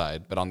her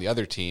side, but on the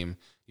other team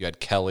you had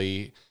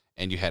Kelly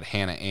and you had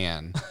Hannah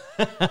Ann.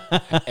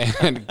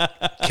 And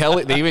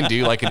Kelly, they even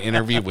do like an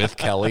interview with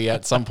Kelly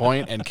at some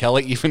point, and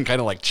Kelly even kind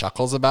of like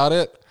chuckles about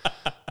it.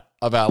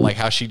 About like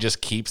how she just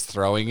keeps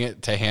throwing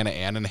it to Hannah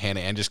Ann, and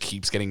Hannah Ann just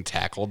keeps getting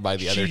tackled by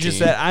the other team. She just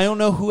said, "I don't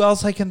know who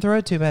else I can throw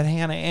it to but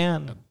Hannah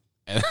Ann."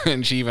 And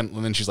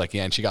then she's like,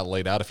 yeah, and she got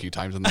laid out a few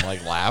times and then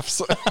like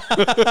laughs.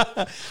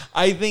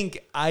 I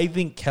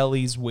think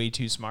Kelly's way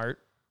too smart.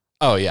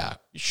 Oh yeah,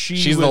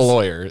 she's the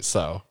lawyer,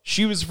 so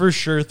She was for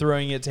sure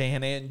throwing it to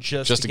Hannah Ann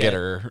just to get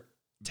her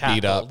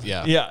beat up.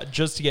 Yeah, Yeah,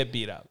 just to get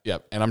beat up.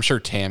 Yep. And I'm sure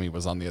Tammy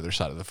was on the other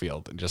side of the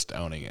field and just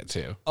owning it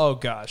too, Oh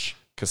gosh.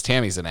 because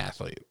Tammy's an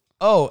athlete.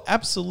 Oh,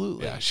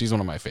 absolutely. Yeah, she's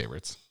one of my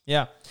favorites.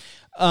 Yeah.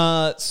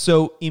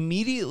 So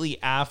immediately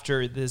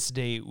after this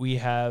date, we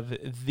have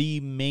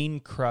the main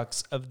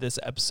crux of this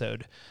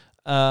episode.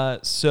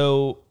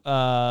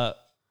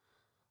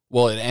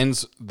 Well, it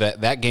ends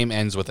that game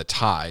ends with a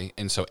tie,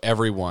 and so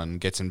everyone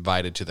gets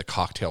invited to the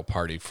cocktail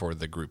party for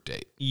the group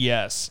date.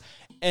 Yes.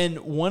 And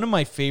one of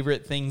my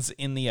favorite things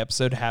in the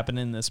episode happened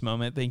in this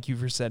moment. Thank you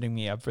for setting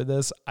me up for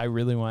this. I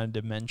really wanted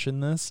to mention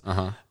this.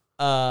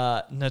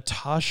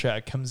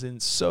 Natasha comes in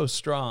so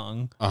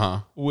strong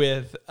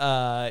with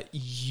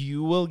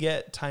you will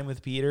get time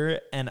with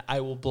Peter and I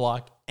will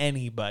block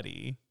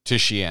anybody. To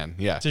Sheehan,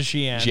 yeah. To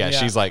Sheehan. Yeah,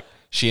 she's like,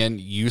 Sheehan,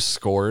 you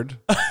scored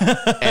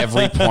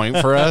every point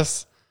for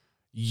us.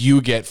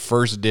 You get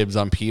first dibs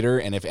on Peter,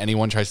 and if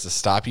anyone tries to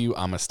stop you,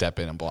 I'm going to step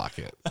in and block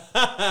it.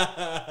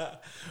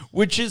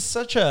 Which is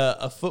such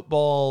a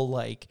football,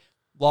 like,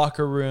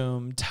 locker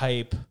room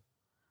type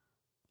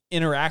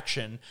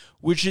interaction,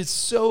 which is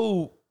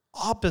so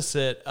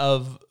opposite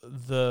of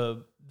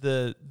the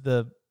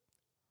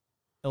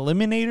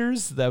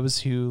Eliminators. That was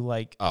who,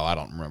 like... Oh, I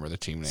don't remember the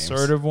team names.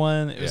 Sort of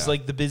one. It was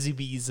like the Busy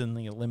Bees and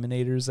the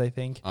Eliminators, I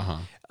think.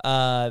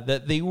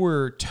 That they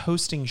were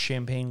toasting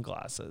champagne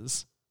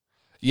glasses.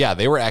 Yeah,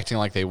 they were acting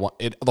like they won.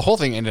 The whole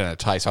thing ended in a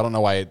tie, so I don't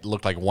know why it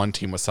looked like one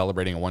team was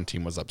celebrating and one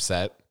team was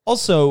upset.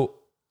 Also,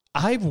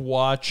 I've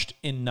watched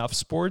enough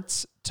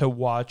sports to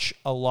watch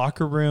a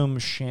locker room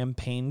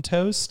champagne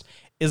toast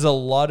is a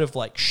lot of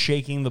like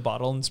shaking the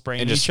bottle and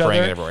spraying and just each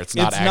spraying other. it everywhere. It's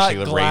not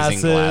actually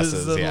raising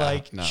glasses and yeah,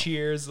 like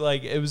cheers.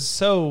 Like it was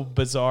so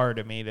bizarre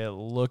to me to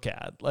look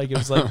at. Like it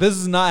was like this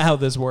is not how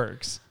this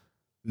works.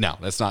 No,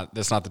 that's not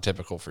the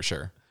typical for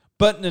sure.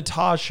 But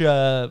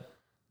Natasha,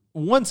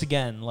 once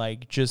again,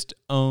 like just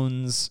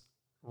owns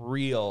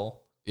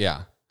real.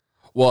 Yeah.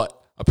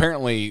 Well,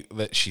 apparently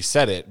that she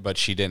said it, but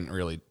she didn't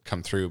really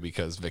come through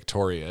because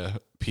Victoria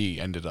P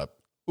ended up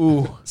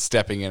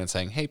stepping in and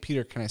saying, "Hey,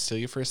 Peter, can I steal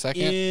you for a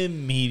second?"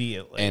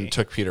 Immediately. And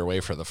took Peter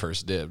away for the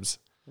first dibs.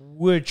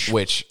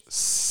 Which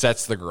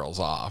sets the girls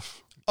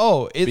off.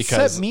 Oh, it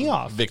set me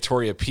off.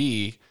 Victoria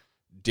P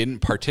didn't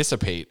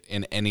participate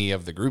in any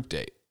of the group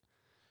date.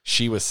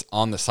 She was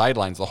on the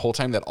sidelines the whole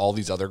time that all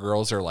these other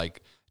girls are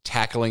like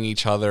tackling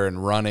each other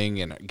and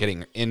running and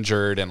getting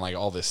injured and like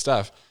all this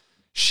stuff.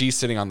 She's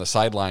sitting on the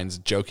sidelines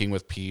joking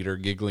with Peter,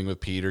 giggling with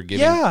Peter,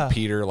 giving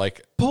Peter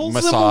like pulls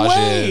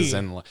massages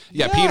and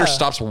Peter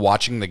stops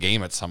watching the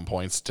game at some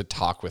points to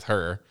talk with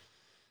her.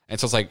 And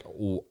so it's like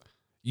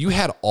you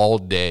had all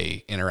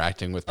day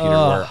interacting with Peter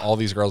where all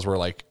these girls were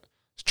like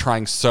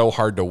trying so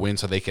hard to win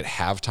so they could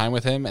have time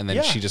with him, and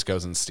then she just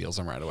goes and steals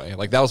him right away.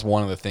 Like that was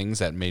one of the things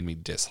that made me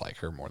dislike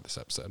her more this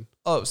episode.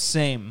 Oh,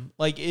 same.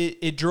 Like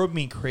it drove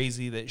me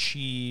crazy that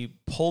she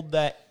pulled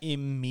that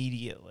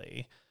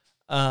immediately.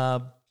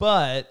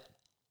 But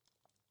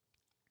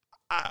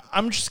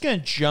I'm just going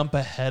to jump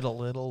ahead a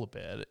little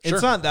bit. Sure.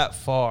 It's not that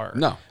far.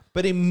 No.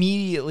 But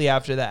immediately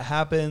after that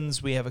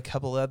happens, we have a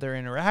couple other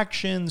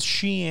interactions.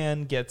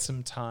 Sheehan gets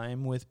some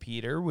time with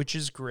Peter, which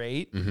is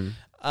great. Mm-hmm.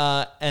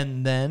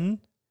 And then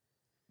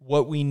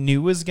what we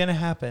knew was going to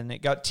happen,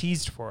 it got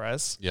teased for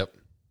us. Yep.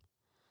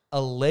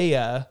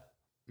 Alea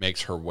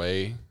makes her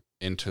way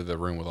into the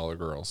room with all the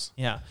girls.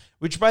 Yeah.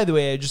 Which, by the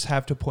way, I just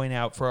have to point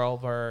out for all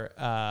of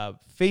our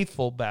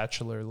faithful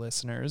Bachelor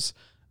listeners,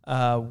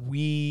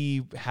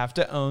 we have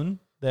to own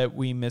that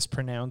we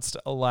mispronounced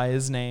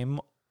Alea's name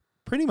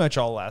pretty much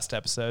all last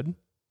episode.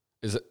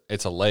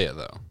 It's Alea,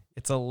 though.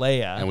 It's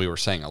Alea. And we were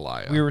saying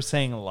Alea. We were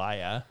saying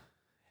Alea.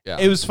 Yeah.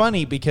 It was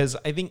funny because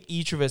I think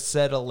each of us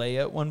said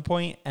Alea at one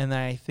point, and then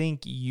I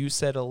think you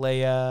said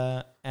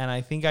Alea, and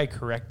I think I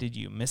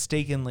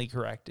mistakenly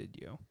corrected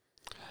you.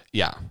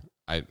 Yeah.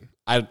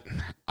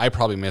 I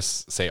probably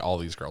say all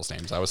these girls'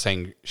 names. I was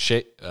saying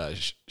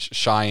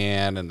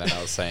Cheyenne, and then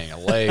I was saying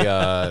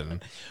Alea.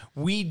 And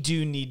we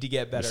do need to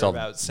get better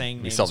about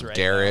saying names. We saw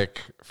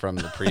Derek from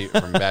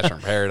from Bachelor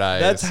in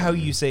Paradise. That's how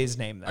you say his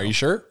name, though. Are you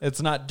sure?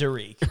 It's not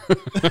Derek.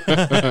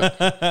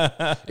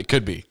 It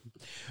could be.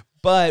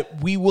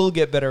 But we will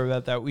get better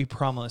about that, we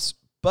promise.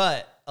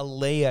 But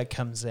Alea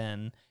comes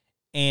in,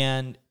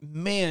 and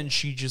man,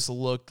 she just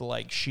looked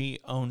like she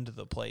owned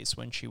the place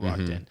when she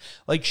walked in.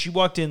 Like she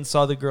walked in,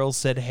 saw the girls,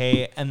 said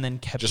hey, and then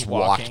kept just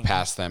walking. Walked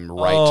past them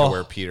right to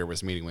where Peter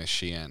was meeting with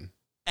Sheehan.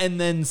 And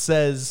then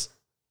says,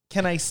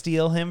 "Can I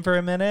steal him for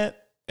a minute?"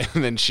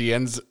 And then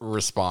Sheehan's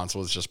response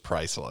was just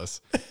priceless.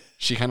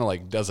 She kind of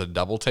like does a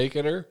double take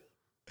at her.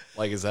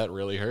 Like, is that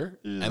really her?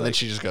 And then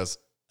she just goes,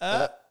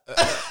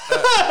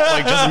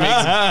 like just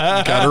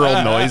makes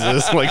guttural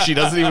noises. Like she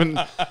doesn't even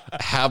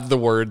have the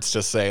words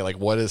to say like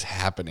what is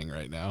happening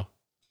right now.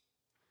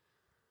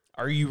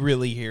 Are you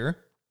really here?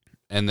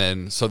 And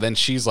then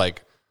she's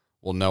like,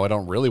 well, no, I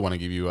don't really want to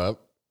give you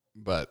up,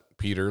 but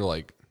Peter,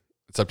 like,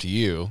 it's up to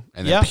you.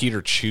 And then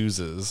Peter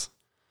chooses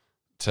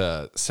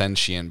to send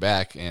Sheehan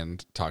back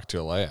and talk to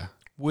Alea,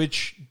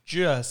 which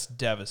just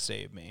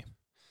devastated me.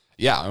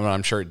 Yeah, I mean,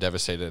 I'm sure it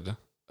devastated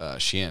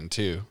Sheehan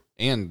too.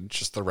 And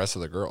just the rest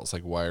of the girls.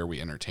 Like, why are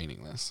we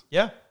entertaining this?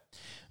 Yeah.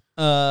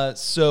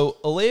 So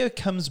Alea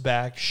comes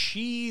back.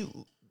 She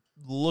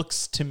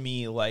looks to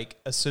me like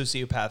a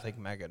sociopathic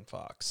Megan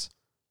Fox.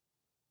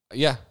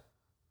 Yeah.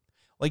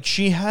 Like,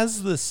 she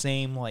has the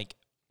same, like,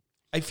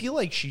 I feel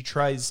like she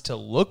tries to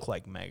look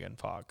like Megan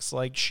Fox.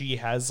 Like she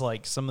has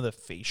like some of the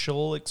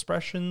facial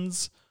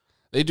expressions.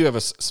 They do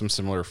have some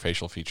similar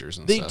facial features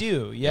and They stuff.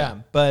 do, yeah.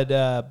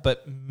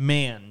 But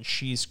man,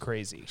 she's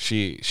crazy.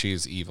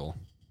 She's evil.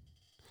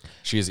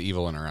 She is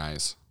evil in her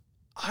eyes.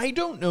 I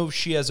don't know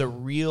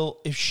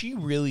if she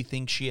really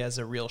thinks she has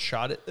a real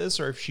shot at this,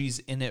 or if she's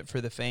in it for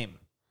the fame.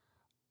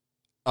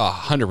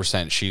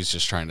 100%. She's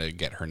just trying to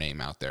get her name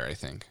out there, I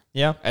think.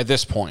 Yeah. At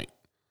this point,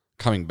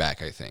 coming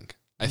back, I think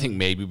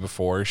maybe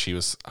before she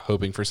was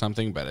hoping for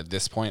something, but at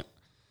this point,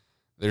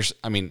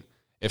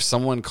 if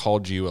someone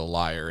called you a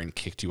liar and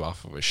kicked you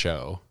off of a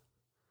show,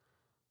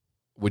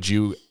 would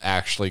you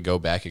actually go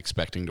back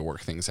expecting to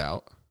work things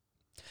out?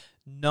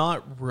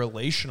 Not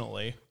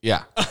relationally.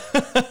 Yeah,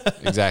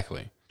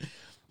 exactly.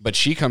 But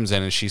she comes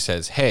in and she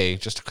says, hey,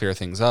 just to clear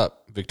things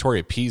up,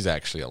 Victoria P's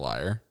actually a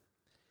liar.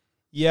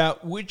 Yeah,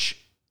 which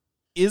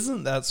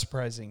isn't that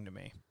surprising to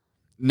me.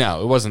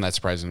 No, it wasn't that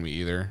surprising to me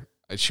either.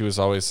 She was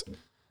always,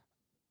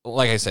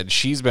 like I said,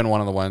 she's been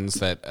one of the ones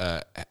that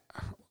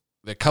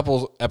a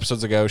couple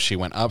episodes ago she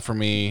went up for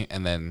me,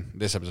 and then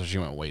this episode she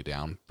went way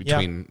down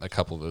between a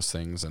couple of those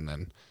things, and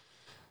then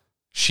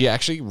she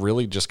actually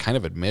really just kind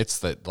of admits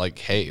that, like,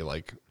 hey,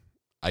 like,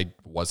 I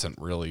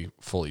wasn't really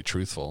fully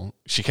truthful.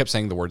 She kept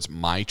saying the words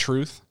 "my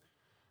truth,"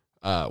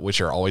 which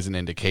are always an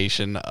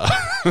indication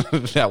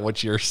that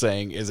what you're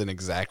saying isn't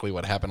exactly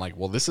what happened. Like,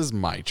 well, this is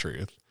my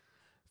truth.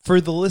 For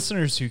the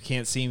listeners who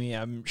can't see me,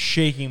 I'm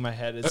shaking my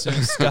head as soon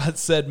as Scott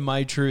said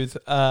 "my truth."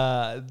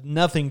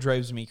 Nothing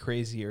drives me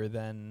crazier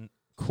than,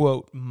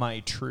 quote,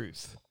 "my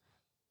truth."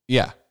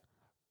 Yeah,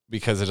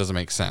 because it doesn't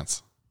make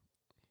sense.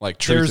 Like,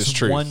 truth is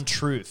truth. There's one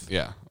truth.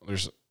 Yeah,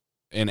 there's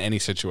in any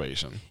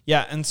situation.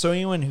 Yeah, and so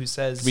anyone who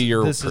says it could be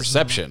your this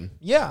perception.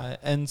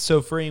 And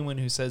so for anyone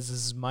who says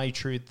this is my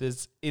truth,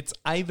 it's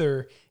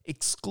either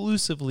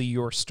exclusively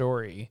your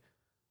story,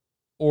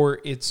 or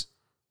it's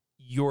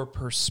your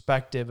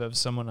perspective of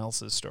someone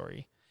else's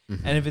story.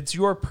 Mm-hmm. And if it's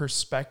your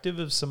perspective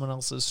of someone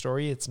else's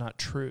story, it's not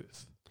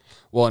truth.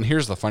 Well, and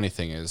here's the funny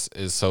thing is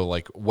so,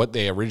 like, what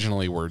they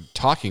originally were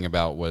talking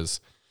about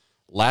was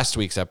last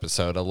week's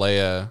episode,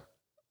 Alea,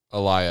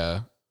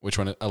 which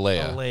one?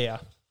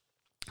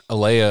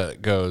 Alea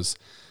goes,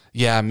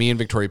 yeah, me and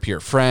Victoria P are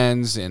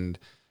friends, and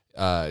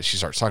she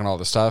starts talking all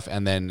this stuff,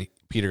 and then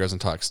Peter goes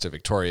and talks to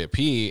Victoria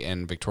P,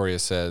 and Victoria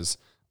says,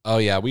 oh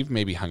yeah, we've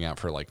maybe hung out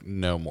for like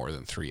no more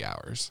than 3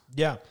 hours.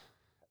 Yeah.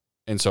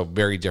 And so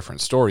very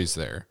different stories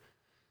there.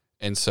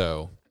 And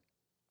so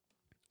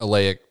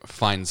Alea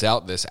finds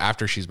out this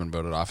after she's been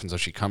voted off, and so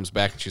she comes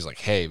back and she's like,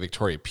 hey,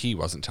 Victoria P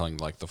wasn't telling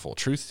like the full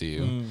truth to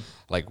you.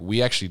 Like,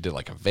 we actually did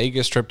like a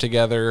Vegas trip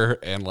together,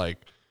 and like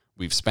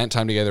we've spent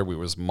time together. We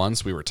was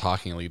months we were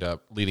talking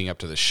leading up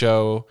to the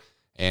show,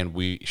 and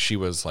she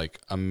was like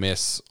a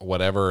Miss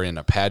whatever in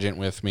a pageant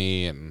with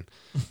me,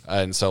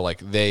 and so like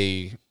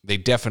they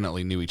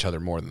definitely knew each other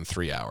more than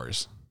 3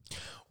 hours.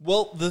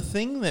 Well, the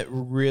thing that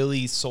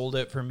really sold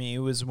it for me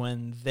was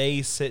when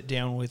they sit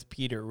down with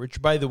Peter,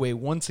 which, by the way,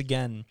 once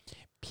again,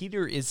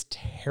 Peter is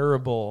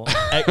terrible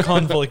at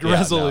conflict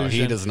resolution.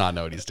 No, he does not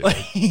know what he's doing. Like,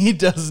 he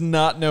does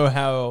not know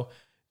how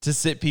to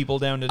sit people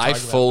down to talk about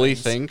things. I fully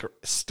think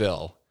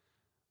still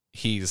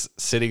he's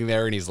sitting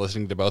there and he's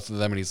listening to both of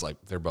them, and he's like,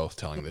 they're both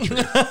telling the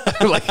truth.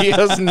 Like, he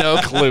has no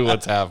clue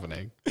what's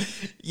happening.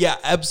 Yeah,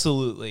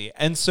 absolutely.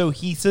 And so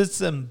he sits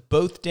them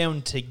both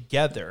down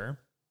together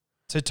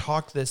to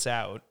talk this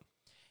out,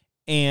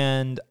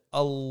 and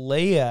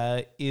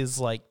Alea is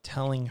like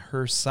telling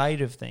her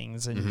side of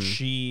things, and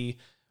she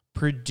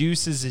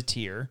produces a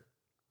tear.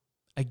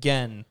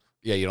 Again,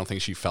 yeah, you don't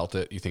think she felt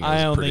it? You think it was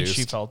I don't produced?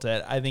 think she felt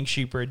it. I think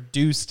she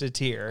produced a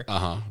tear.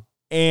 Uh-huh.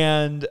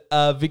 And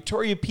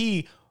Victoria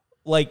P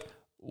like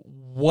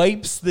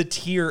wipes the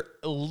tear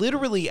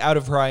literally out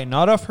of her eye,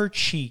 not off her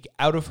cheek,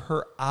 out of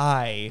her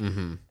eye.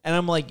 Mm-hmm. And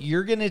I'm like,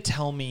 you're going to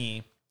tell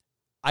me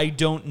I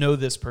don't know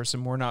this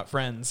person, we're not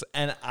friends,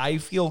 and I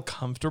feel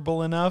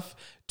comfortable enough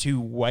to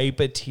wipe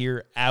a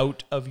tear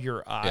out of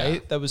your eye? Yeah.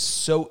 That was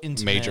so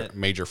intimate.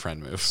 Major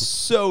friend move.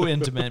 So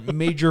intimate.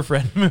 Major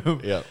friend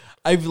move. Yeah.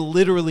 I've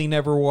literally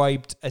never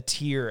wiped a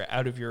tear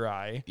out of your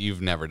eye.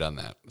 You've never done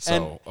that.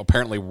 So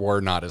apparently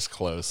we're not as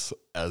close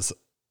as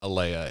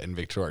Alea and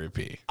Victoria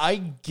P. I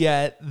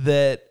get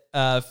that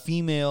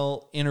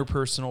female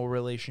interpersonal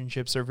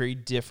relationships are very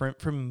different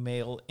from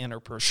male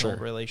interpersonal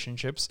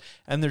relationships.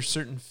 And there's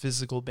certain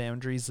physical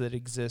boundaries that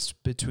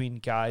exist between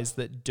guys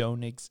that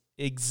don't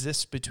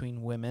exist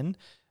between women.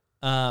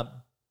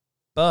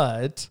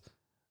 But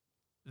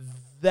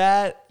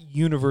that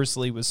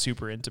universally was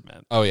super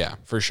intimate. Oh, yeah,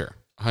 for sure.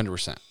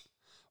 100%.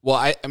 Well,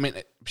 I mean,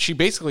 she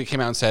basically came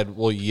out and said,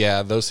 well,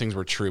 yeah, those things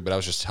were true, but I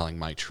was just telling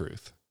my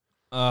truth.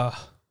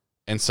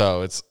 And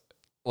so it's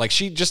like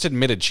she just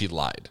admitted she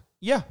lied.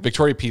 Yeah.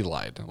 Victoria P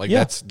lied. Like,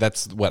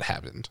 that's what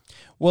happened.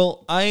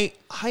 Well, I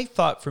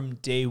thought from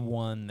day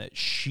one that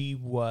she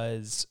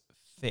was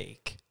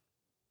fake.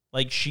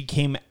 Like, she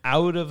came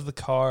out of the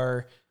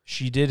car,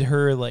 she did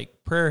her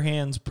like prayer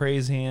hands,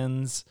 praise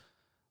hands,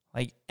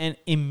 Like, and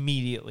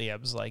immediately I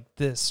was like,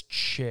 this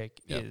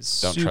chick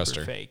is Don't super trust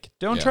her. fake.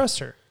 Don't trust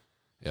her.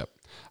 Yep.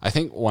 I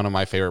think one of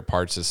my favorite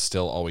parts is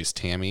still always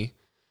Tammy.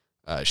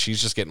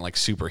 She's just getting like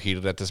super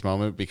heated at this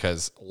moment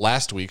because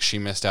last week she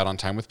missed out on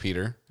time with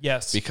Peter.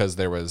 Yes. Because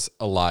there was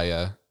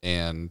Aliyah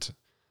and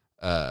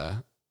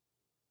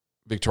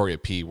Victoria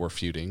P were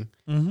feuding,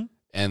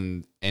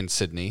 and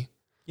Sydney.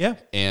 Yeah.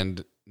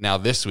 And now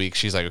this week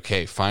she's like,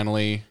 okay,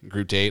 finally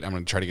group date. I'm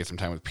going to try to get some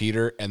time with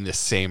Peter, and the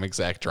same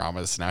exact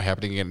drama is now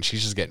happening again. And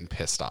she's just getting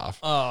pissed off.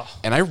 Oh.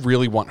 And I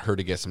really want her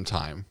to get some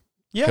time.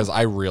 Yeah. Because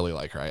I really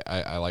like her.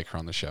 I like her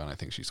on the show, and I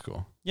think she's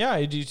cool. Yeah,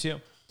 I do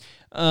too.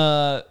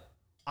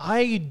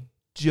 I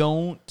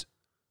don't.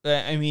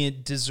 I mean,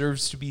 it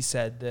deserves to be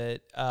said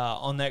that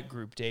on that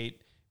group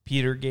date,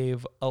 Peter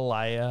gave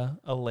Aliyah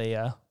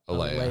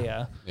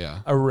Yeah.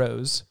 a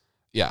rose.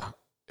 Yeah.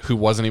 Who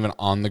wasn't even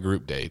on the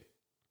group date.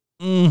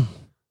 Mm.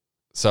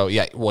 So,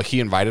 yeah, well, he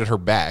invited her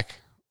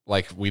back.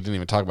 Like, we didn't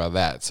even talk about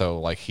that. So,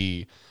 like,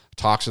 he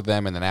talks with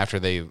them, and then after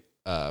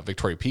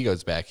Victoria P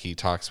goes back, he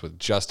talks with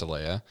just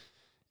Aliyah,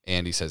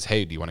 and he says,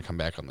 hey, do you want to come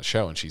back on the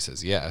show? And she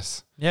says,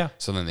 yes. Yeah.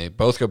 So then they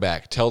both go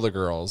back, tell the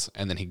girls,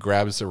 and then he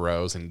grabs the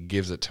rose and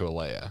gives it to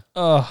Aliyah.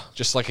 Oh,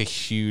 Just like a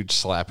huge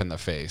slap in the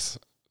face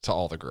to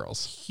all the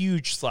girls.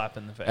 huge slap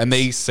in the face. And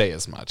they say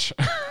as much.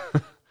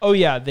 Oh,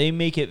 yeah, they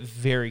make it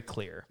very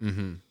clear.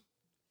 Mm-hmm.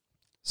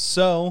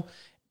 So,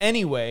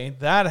 anyway,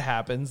 that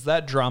happens,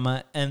 that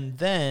drama, and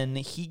then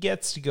he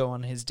gets to go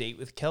on his date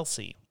with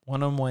Kelsey,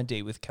 one-on-one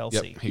date with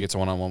Kelsey. Yep, he gets a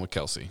one-on-one with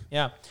Kelsey.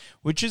 Yeah,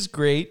 which is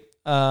great.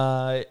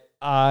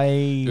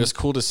 It was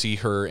cool to see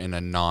her in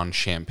a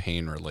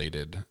non-champagne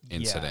related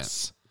incident.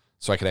 Yes.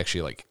 So I could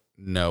actually like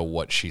know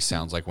what she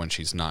sounds like when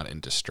she's not in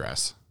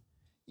distress.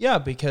 Yeah,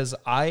 because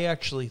I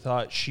actually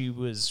thought she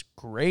was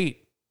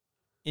great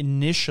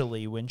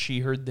initially when she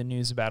heard the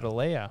news about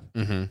Aliyah.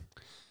 Mm-hmm.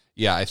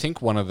 Yeah, I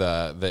think one of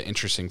the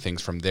interesting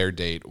things from their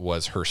date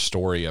was her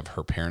story of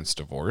her parents'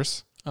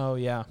 divorce. Oh,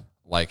 yeah.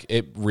 Like,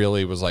 it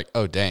really was like,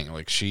 oh, dang,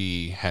 like,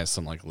 she has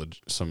some, like,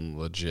 some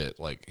legit,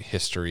 like,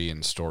 history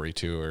and story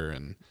to her.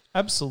 And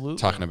absolutely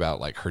talking about,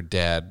 like, her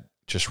dad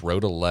just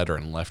wrote a letter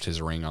and left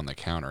his ring on the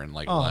counter and,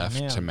 like,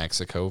 left to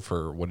Mexico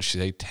for, what did she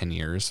say, 10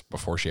 years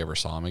before she ever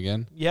saw him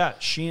again? Yeah,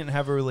 she didn't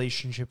have a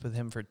relationship with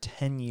him for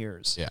 10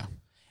 years. Yeah.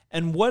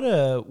 And what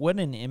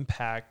an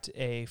impact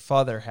a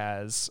father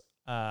has,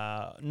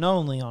 not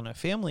only on a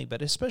family,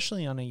 but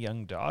especially on a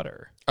young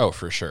daughter. Oh,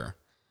 for sure.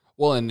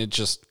 Well, and it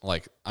just,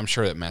 like, I'm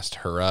sure it messed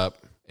her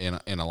up in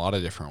a lot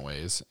of different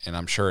ways. And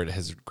I'm sure it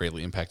has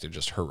greatly impacted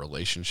just her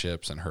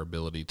relationships and her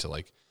ability to,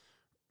 like,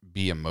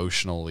 be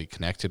emotionally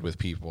connected with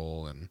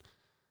people. And,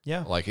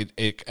 yeah, like,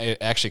 it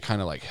actually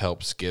kind of, like,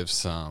 helps give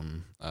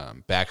some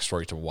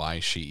backstory to why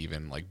she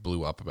even, like,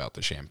 blew up about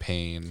the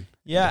champagne.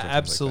 Yeah,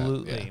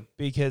 absolutely. Like yeah.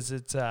 Because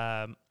it's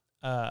a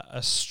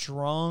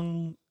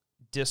strong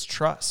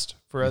distrust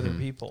for other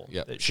people.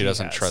 Yeah, that she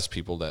doesn't has. trust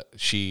people, that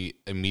she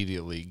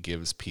immediately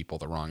gives people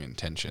the wrong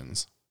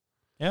intentions.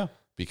 Yeah.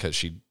 Because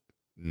she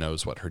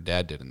knows what her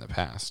dad did in the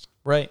past.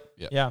 Right.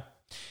 Yep. Yeah.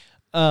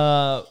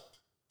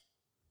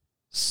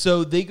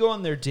 So they go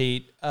on their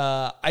date.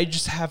 I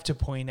just have to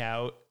point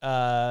out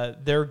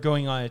they're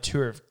going on a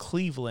tour of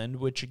Cleveland,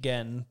 which,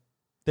 again,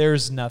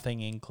 there's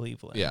nothing in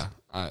Cleveland. Yeah.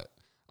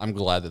 I'm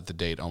glad that the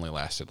date only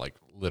lasted like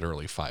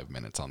literally 5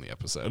 minutes on the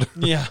episode.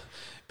 Yeah.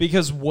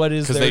 Because what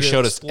is there Because they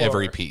showed explore? us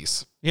every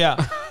piece.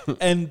 Yeah.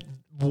 And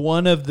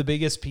one of the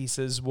biggest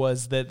pieces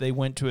was that they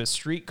went to a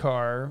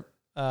streetcar,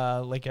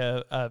 like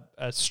a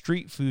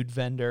street food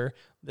vendor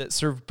that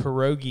served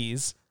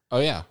pierogies. Oh,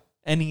 yeah.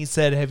 And he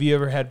said, have you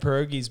ever had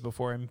pierogies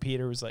before? And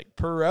Peter was like,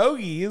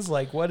 pierogies?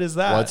 Like, what is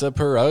that? What's a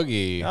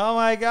pierogi? Oh,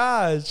 my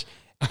gosh.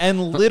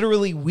 And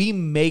literally, we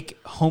make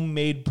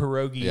homemade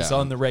pierogies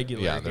on the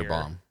regular. Yeah, they're here.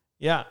 bomb.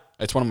 Yeah.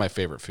 It's one of my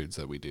favorite foods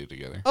that we do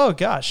together. Oh,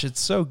 gosh, it's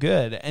so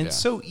good. And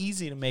so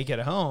easy to make at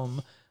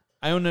home.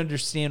 I don't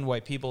understand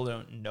why people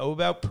don't know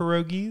about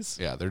pierogies.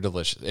 Yeah, they're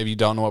delicious. If you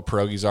don't know what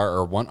pierogies are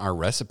or want our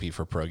recipe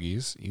for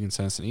pierogies, you can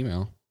send us an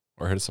email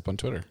or hit us up on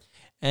Twitter.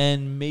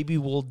 And maybe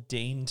we'll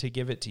deign to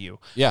give it to you.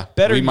 Yeah.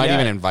 Better we might yet,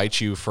 even invite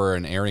you for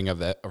an airing of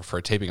that, or for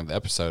a taping of the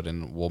episode,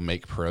 and we'll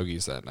make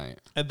pierogies that night.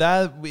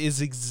 That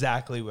is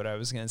exactly what I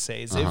was going to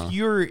say. Is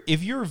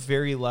if you're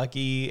very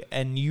lucky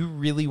and you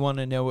really want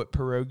to know what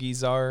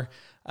pierogies are,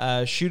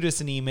 shoot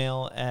us an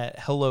email at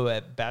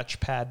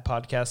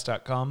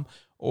hello@batchpadpodcast.com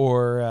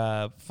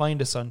or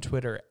find us on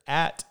Twitter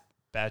at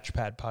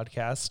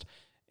batchpadpodcast.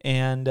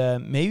 And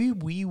maybe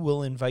we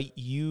will invite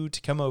you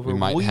to come over. We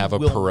might have a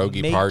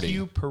pierogi party. Make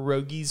you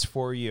pierogies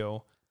for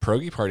you.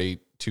 Pierogi Party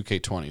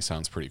 2K20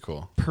 sounds pretty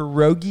cool.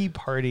 Pierogi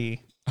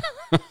Party.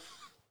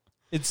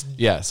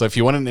 Yeah, so if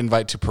you want an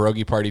invite to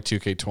Pierogi Party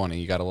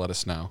 2K20, you got to let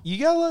us know. You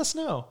got to let us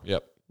know.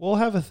 Yep. We'll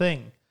have a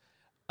thing.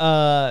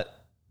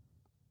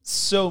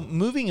 So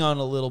moving on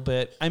a little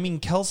bit, I mean,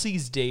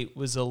 Kelsey's date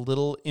was a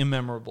little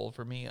immemorable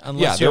for me.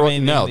 Unless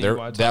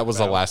that was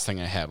the last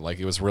thing I had. Like,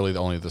 it was really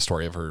only the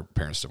story of her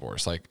parents'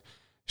 divorce. Like,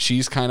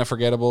 she's kind of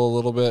forgettable a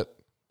little bit.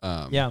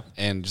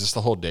 And just the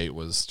whole date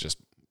was just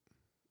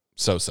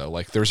so-so.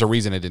 Like there's a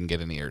reason it didn't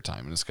get any airtime,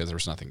 and it's because there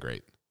was nothing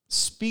great.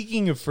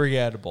 Speaking of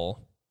forgettable,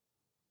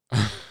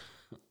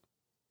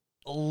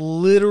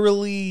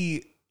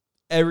 literally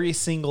every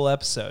single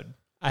episode,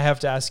 I have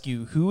to ask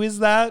you, who is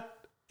that?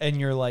 And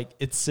you're like,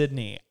 it's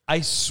Sydney.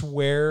 I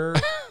swear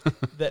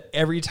that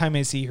every time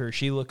I see her,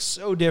 she looks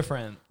so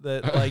different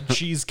that like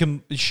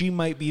she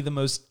might be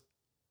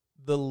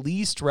the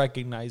least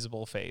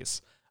recognizable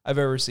face I've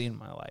ever seen in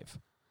my life.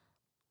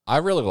 I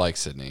really like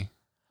Sydney.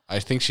 I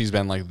think she's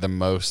been like the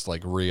most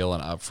like real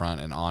and upfront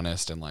and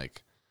honest and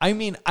like. I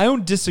mean, I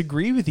don't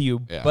disagree with you,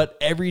 but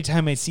every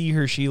time I see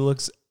her, she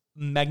looks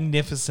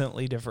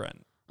magnificently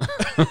different.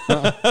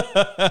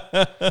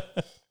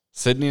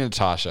 Sydney and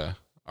Natasha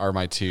are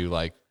my two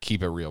like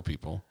keep it real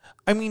people.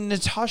 I mean,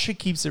 Natasha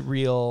keeps it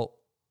real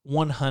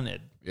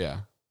 100.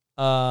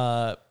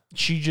 Yeah.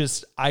 She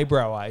just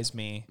eyebrow eyes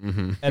me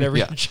at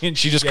every chance.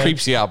 She just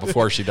creeps you out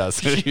before she does.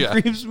 She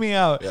creeps me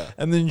out,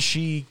 and then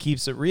she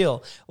keeps it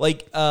real.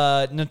 Like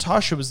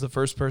Natasha was the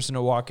first person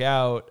to walk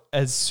out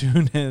as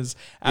soon as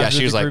after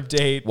she was the group like,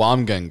 date. Well,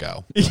 I'm gonna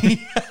go.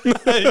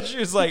 She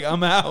was like,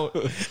 I'm out,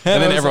 and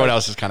then everyone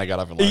else just kind of got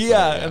up and left.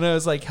 Yeah, and I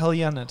was like, hell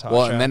yeah, Natasha.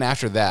 Well, and then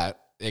after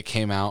that, it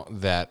came out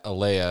that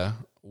Alea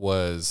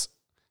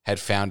had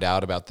found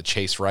out about the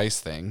Chase Rice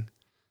thing.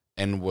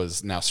 And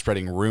was now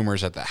spreading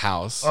rumors at the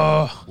house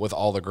with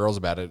all the girls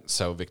about it.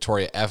 So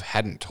Victoria F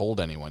hadn't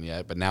told anyone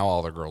yet, but now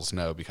all the girls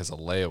know because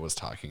Alea was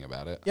talking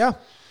about it. Yeah.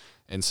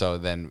 And so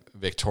then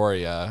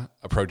Victoria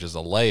approaches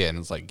Alea and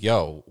is like,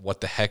 yo,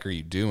 what the heck are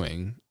you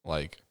doing?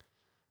 Like,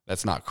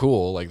 that's not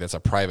cool. Like, that's a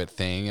private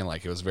thing. And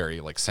like, it was very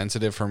like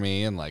sensitive for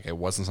me. And like, it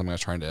wasn't something I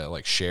was trying to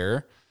like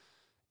share.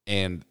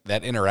 And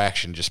that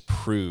interaction just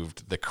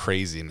proved the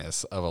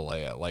craziness of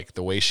Alea. Like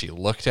the way she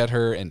looked at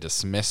her and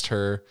dismissed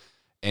her.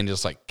 And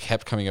just like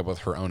kept coming up with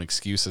her own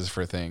excuses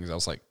for things. I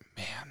was like,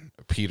 man,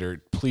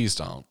 Peter, please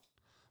don't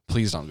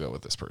go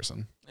with this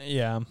person.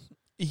 Yeah,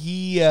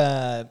 he's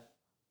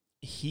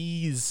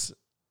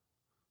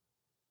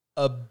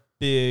a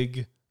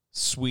big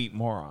sweet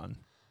moron.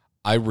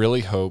 I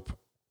really hope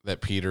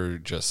that Peter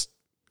just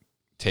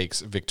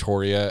takes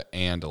Victoria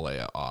and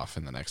Alea off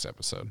in the next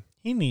episode.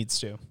 He needs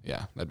to.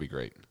 Yeah, that'd be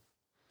great.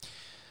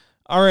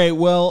 All right.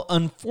 Well,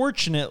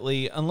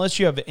 unfortunately, unless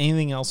you have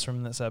anything else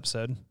from this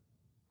episode.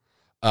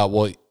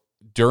 Well,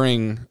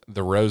 during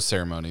the rose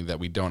ceremony that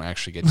we don't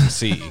actually get to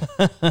see,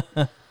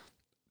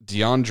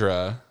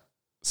 Deandra,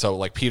 so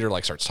like Peter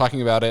like starts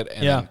talking about it,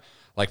 and then,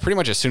 like pretty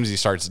much as soon as he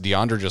starts,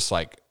 Deandra just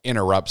like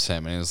interrupts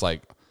him and is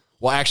like,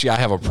 well, actually, I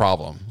have a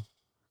problem.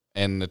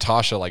 And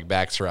Natasha like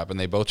backs her up, and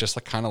they both just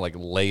like kind of like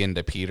lay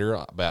into Peter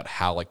about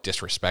how like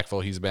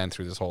disrespectful he's been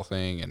through this whole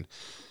thing, and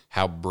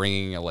how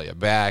bringing Alea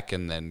back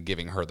and then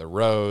giving her the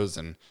rose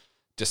and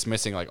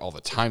dismissing like all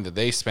the time that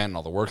they spent and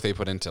all the work they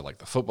put into like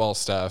the football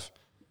stuff.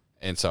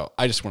 And so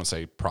I just want to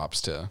say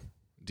props to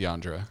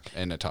Deandra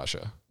and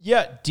Natasha.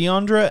 Yeah,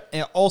 Deandra.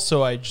 And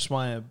also, I just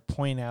want to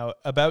point out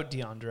about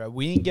Deandra.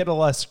 We didn't get a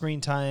lot of screen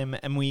time,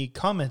 and we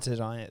commented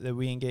on it that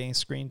we didn't get any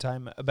screen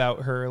time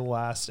about her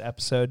last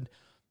episode.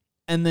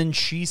 And then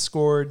she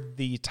scored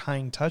the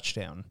tying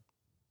touchdown.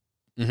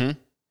 Mm-hmm.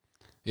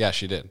 Yeah,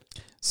 she did.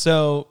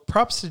 So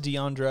props to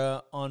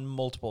Deandra on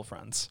multiple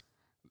fronts.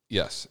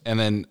 Yes. And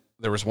then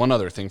there was one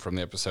other thing from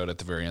the episode at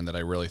the very end that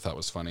I really thought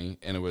was funny,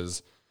 and it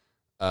was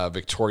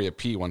Victoria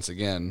P, once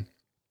again,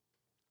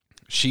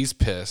 she's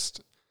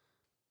pissed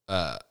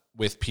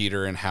with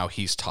Peter and how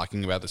he's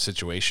talking about the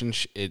situation.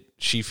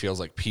 She feels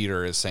like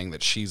Peter is saying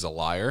that she's a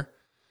liar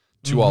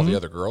to all the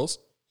other girls.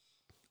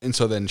 And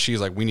so then she's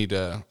like, we need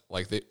to,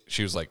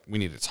 she was like, we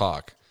need to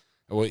talk.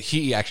 Well,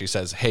 he actually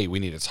says, hey, we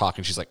need to talk.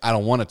 And she's like, I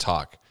don't want to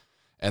talk.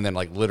 And then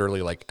like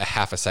literally like a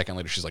half a second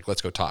later, she's like,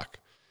 let's go talk.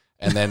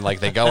 And then like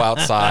they go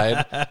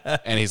outside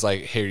and he's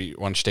like, hey,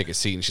 why don't you take a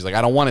seat? And she's like,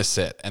 I don't want to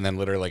sit. And then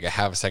literally like a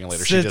half a second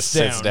later, she just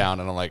sits down.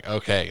 And I'm like,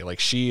 okay, like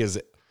she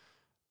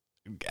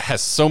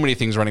has so many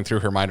things running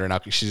through her mind right now.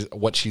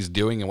 What she's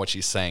doing and what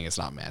she's saying is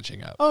not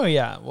matching up. Oh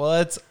yeah.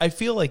 Well, I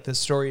feel like the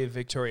story of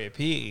Victoria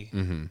P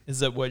is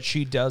that what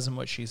she does and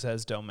what she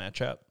says don't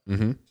match up.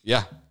 Mm-hmm.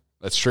 Yeah,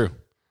 that's true.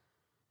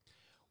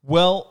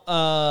 Well,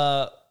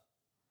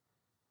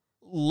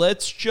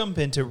 let's jump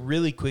into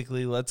really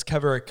quickly. Let's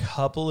cover a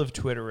couple of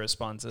Twitter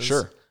responses.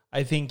 Sure.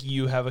 I think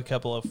you have a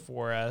couple of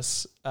for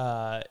us.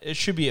 It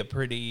should be a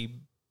pretty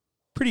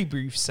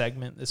brief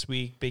segment this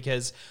week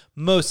because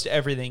most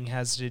everything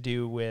has to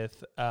do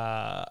with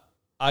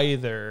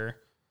either.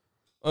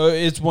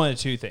 It's one of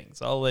two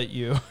things. I'll let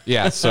you.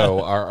 Yeah.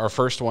 So our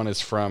first one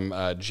is from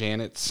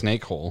Janet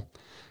Snakehole.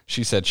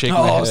 She said, "Shaking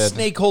my head."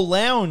 Snakehole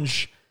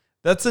Lounge.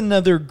 That's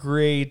another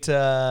great.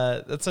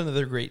 That's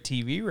another great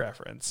TV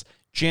reference.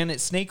 Janet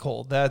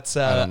Snakehole. That's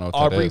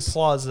Aubrey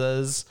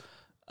Plaza's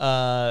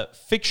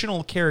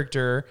fictional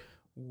character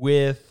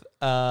with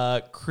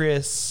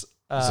Chris.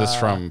 Is this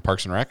from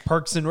Parks and Rec?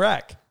 Parks and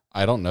Rec.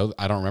 I don't know.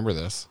 I don't remember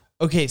this.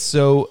 Okay,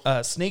 so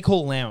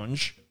Snakehole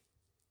Lounge.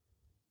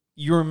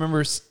 You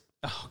remember?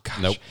 Oh gosh.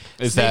 Nope.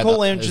 Snakehole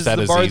Lounge is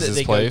the bar Aziz's that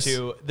they place?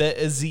 go to that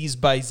Aziz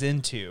buys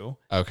into.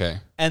 Okay.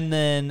 And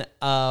then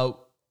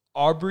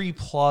Aubrey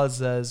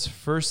Plaza's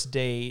first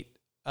date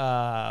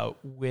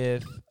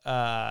with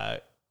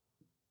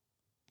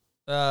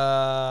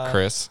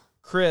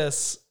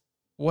Chris.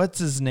 What's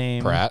his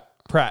name?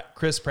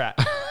 Chris Pratt.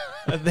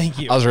 Thank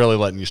you. I was really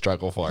letting you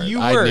struggle for it.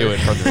 I knew it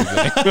from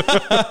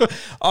the beginning.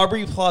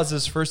 Aubrey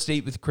Plaza's first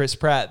date with Chris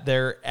Pratt.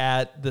 They're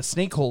at the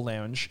Snakehole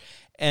Lounge,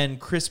 and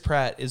Chris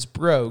Pratt is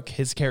broke.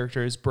 His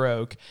character is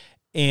broke,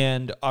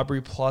 and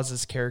Aubrey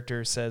Plaza's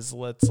character says,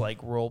 "Let's like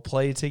role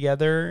play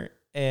together."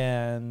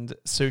 And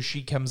so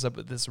she comes up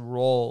with this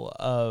role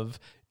of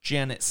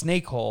Janet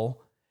Snakehole,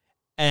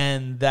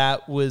 and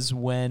that was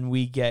when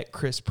we get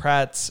Chris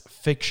Pratt's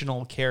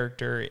fictional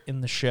character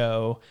in the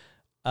show,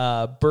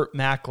 Burt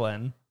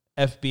Macklin,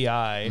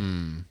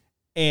 FBI.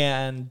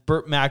 And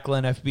Burt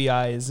Macklin,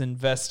 FBI, is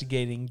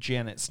investigating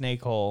Janet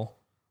Snakehole.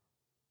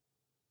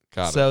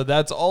 So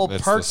that's all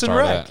Parks and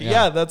Rec.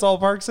 Yeah, that's all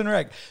Parks and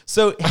Rec.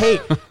 So hey,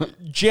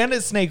 Janet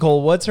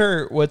Snakehole, what's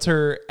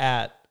her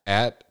at?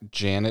 At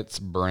Janet's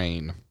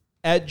Brain.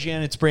 At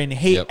Janet's Brain.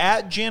 Hey, Yep.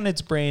 At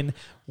Janet's Brain,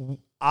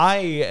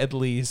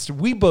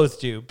 we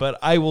both do, but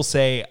I will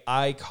say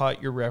I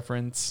caught your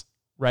reference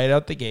right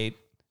out the gate.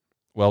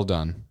 Well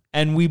done.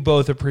 And we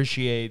both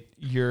appreciate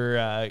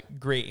your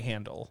great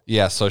handle.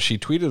 Yeah, so she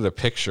tweeted a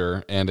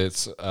picture, and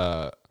it's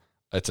a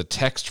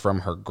text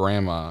from her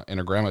grandma, and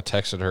her grandma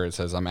texted her. It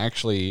says, "I'm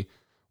actually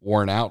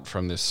worn out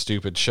from this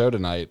stupid show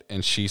tonight."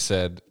 And she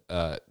said,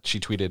 she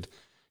tweeted,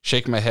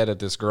 "Shake my head at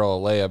this girl,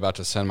 Alea, about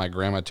to send my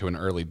grandma to an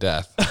early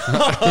death."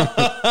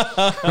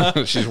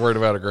 She's worried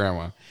about her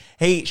grandma.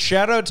 Hey,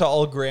 shout out to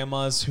all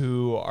grandmas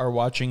who are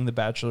watching The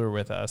Bachelor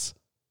with us.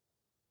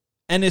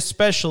 And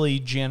especially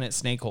Janet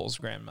Snakehole's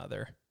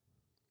grandmother.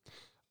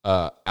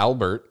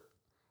 Albert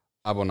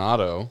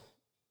Abonado,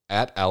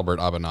 at Albert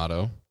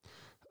Abonado,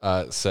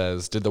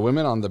 says, "Did the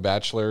women on The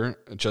Bachelor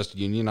just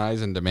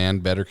unionize and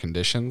demand better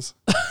conditions?"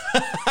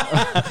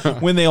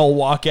 When they all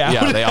walk out.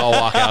 Yeah, they all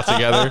walk out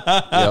together.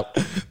 Yep.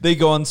 They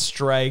go on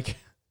strike.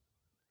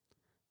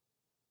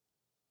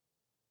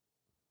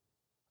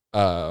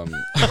 I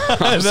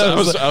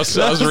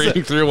was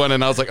reading through one,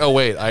 and I was like, "Oh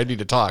wait, I need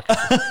to talk."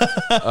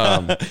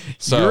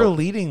 So you're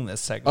leading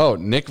this segment. Oh,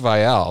 Nick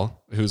Vial,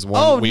 who's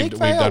one we've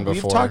done before.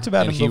 We've talked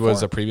about him he before.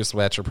 was a previous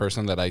Bachelor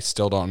person that I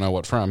still don't know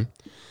what from,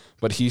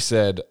 but he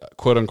said,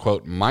 "quote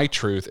unquote, my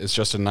truth is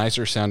just a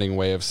nicer sounding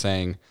way of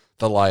saying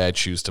the lie I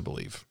choose to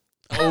believe."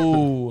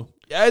 Oh,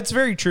 yeah, it's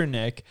very true,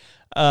 Nick.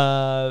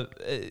 I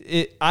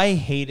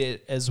hate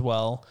it as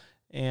well.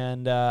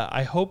 And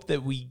I hope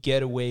that we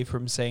get away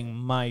from saying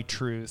my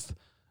truth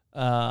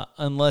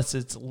unless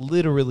it's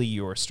literally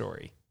your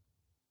story.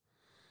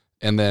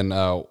 And then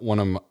one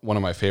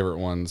of my favorite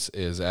ones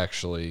is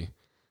actually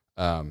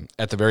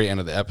at the very end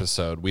of the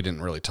episode. We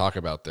didn't really talk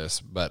about this,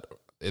 but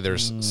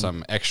there's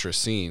some extra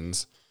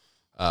scenes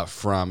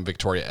from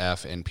Victoria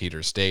F. and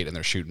Peter State, and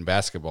they're shooting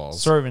basketballs.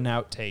 Sort of an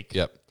outtake.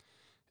 Yep.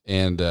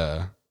 And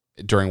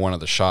during one of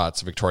the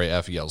shots, Victoria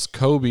F. yells,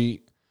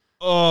 "Kobe,"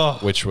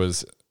 which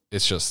was,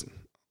 it's just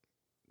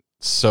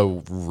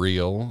so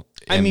real.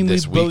 I mean,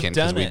 this we've both weekend,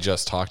 because done we it.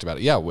 just talked about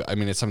it. Yeah, I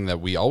mean, it's something that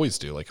we always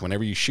do. Like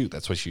whenever you shoot,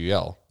 that's what you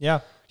yell.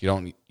 Yeah. You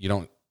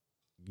don't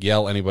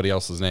yell anybody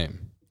else's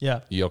name. Yeah.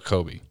 You yell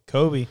Kobe.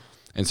 Kobe.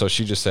 And so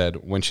she just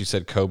said, when she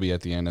said Kobe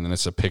at the end, and then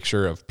it's a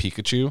picture of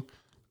Pikachu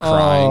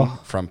crying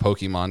from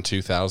Pokemon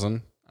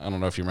 2000. I don't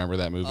know if you remember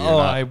that movie or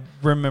not. I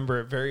remember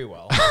it very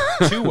well.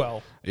 Too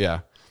well.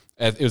 Yeah.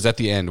 It was at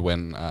the end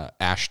when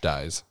Ash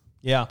dies.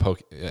 Yeah.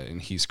 And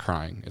he's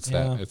crying. It's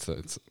Yeah. that.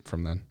 It's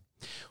from then.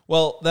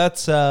 Well,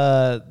 that's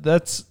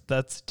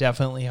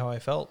definitely how I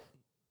felt.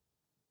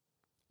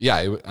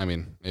 Yeah,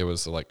 it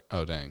was like,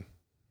 oh dang,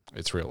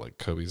 it's real. Like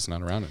Kobe's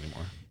not around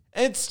anymore.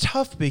 It's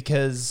tough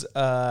because,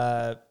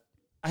 the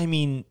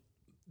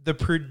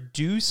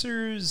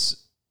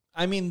producers,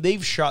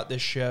 they've shot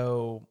this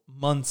show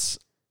months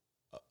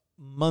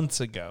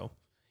ago,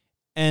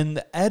 and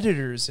the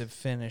editors have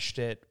finished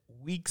it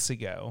weeks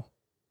ago,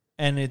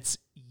 and it's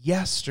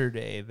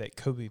yesterday that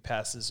Kobe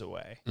passes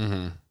away.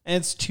 Mm-hmm. And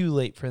it's too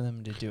late for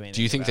them to do anything.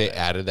 Do you think about they it.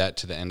 added that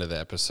to the end of the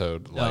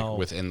episode, No. like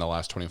within the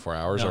last 24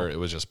 hours, No. or it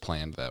was just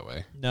planned that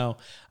way? No,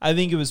 I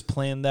think it was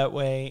planned that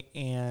way,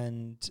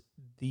 and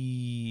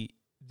they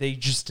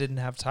just didn't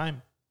have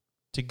time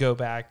to go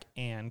back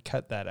and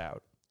cut that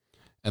out.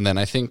 And then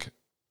I think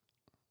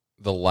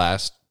the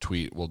last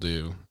tweet we'll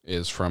do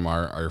is from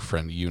our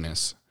friend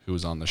Eunice, who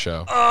was on the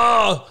show.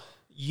 Oh,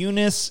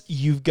 Eunice,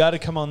 you've got to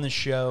come on the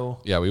show.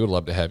 Yeah, we would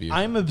love to have you.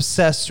 I'm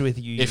obsessed with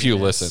you, if you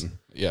Eunice. listen.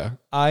 Yeah.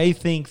 I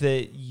think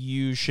that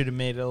you should have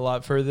made it a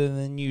lot further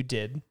than you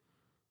did.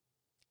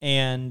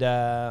 And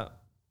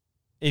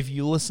if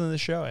you listen to the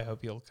show, I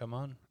hope you'll come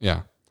on.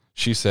 Yeah.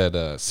 She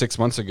said 6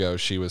 months ago,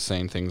 she was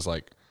saying things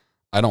like,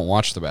 "I don't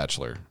watch The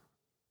Bachelor."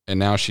 And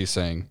now she's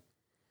saying,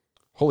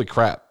 "Holy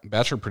crap,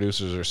 Bachelor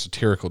producers are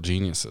satirical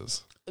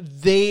geniuses."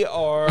 They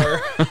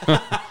are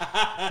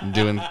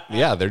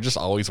They're just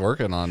always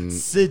working on,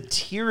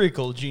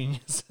 satirical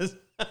geniuses.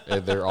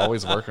 they're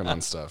always working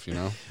on stuff,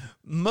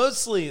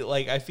 Mostly,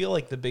 I feel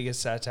like the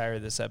biggest satire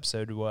of this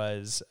episode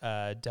was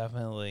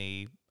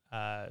definitely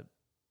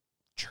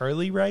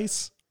Charlie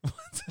Rice?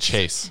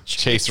 Chase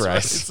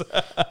Rice.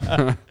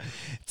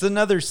 It's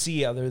another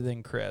C other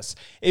than Chris.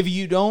 If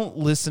you don't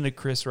listen to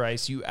Chris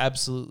Rice, you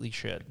absolutely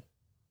should.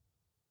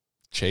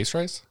 Chase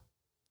Rice?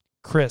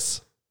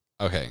 Chris.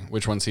 Okay,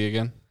 which one's he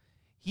again?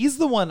 He's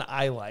the one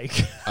I like.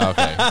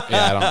 Okay, yeah,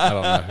 I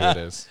don't know who it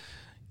is.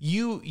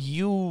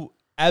 You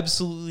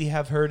absolutely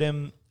have heard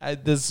him.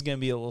 This is gonna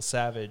be a little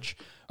savage,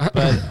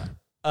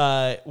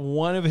 but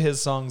one of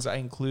his songs I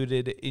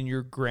included in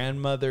your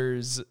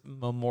grandmother's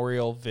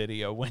memorial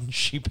video when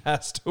she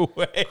passed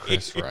away.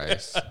 Chris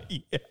Rice.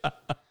 Yeah.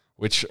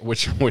 Which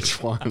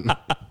one?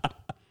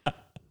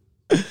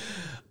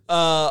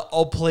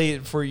 I'll play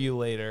it for you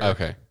later.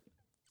 Okay.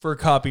 For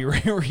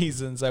copyright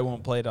reasons, I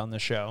won't play it on the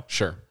show.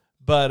 Sure.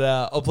 But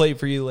I'll play it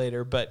for you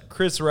later. But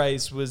Chris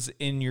Rice was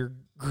in your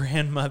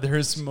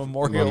grandmother's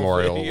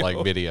memorial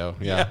video. Video.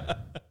 Yeah.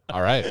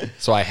 All right.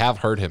 So I have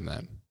heard him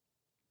then.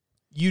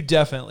 You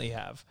definitely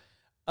have.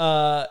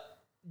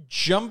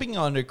 Jumping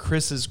onto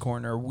Chris's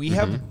corner, we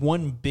have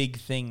one big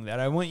thing that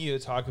I want you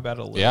to talk about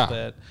a little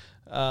bit.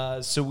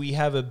 So we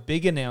have a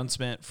big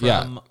announcement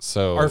from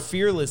our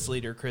fearless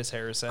leader, Chris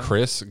Harrison.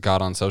 Chris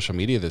got on social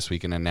media this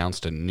week and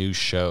announced a new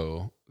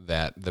show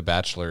that the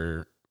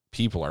Bachelor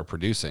people are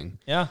producing.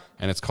 Yeah.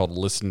 And it's called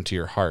Listen to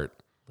Your Heart.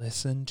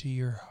 Listen to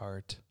Your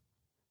Heart.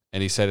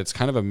 And he said it's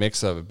kind of a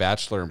mix of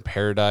Bachelor in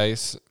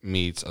Paradise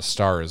meets A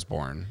Star Is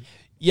Born.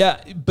 Yeah,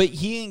 but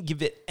he didn't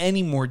give it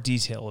any more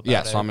detail about it.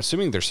 Yeah, so I'm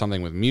assuming there's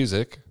something with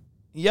music.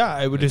 Yeah,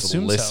 I would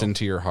assume Listen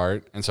to Your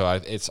Heart. And so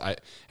and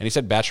he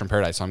said Bachelor in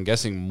Paradise, so I'm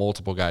guessing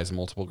multiple guys,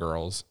 multiple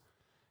girls,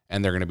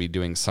 and they're going to be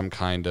doing some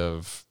kind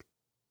of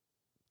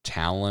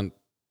talent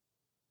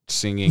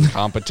singing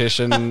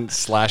competition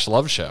 /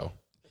 love show.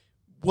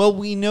 Well,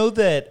 we know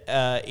that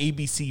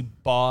ABC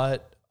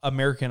bought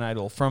American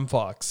Idol from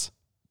Fox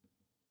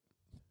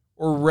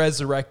or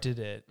resurrected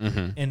it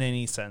in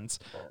any sense.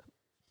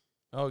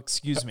 Oh,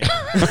 excuse me.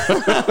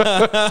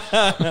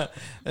 I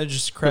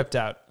just crept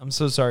out. I'm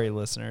so sorry,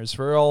 listeners.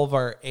 For all of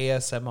our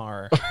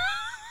ASMR,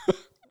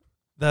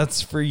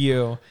 that's for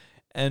you.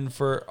 And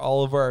for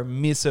all of our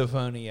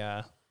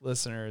misophonia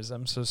listeners,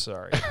 I'm so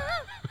sorry.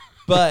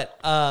 But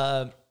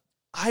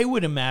I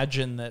would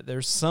imagine that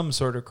there's some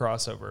sort of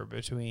crossover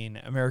between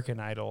American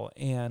Idol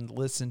and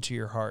Listen to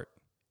Your Heart.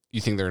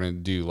 You think they're going to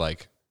do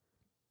like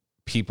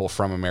people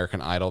from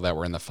American Idol that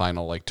were in the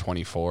final like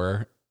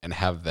 24 and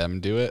have them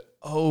do it?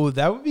 Oh,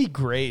 that would be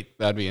great.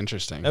 That'd be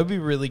interesting. That would be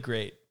really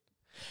great.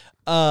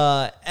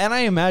 And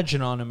I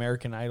imagine on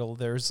American Idol,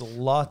 there's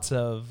lots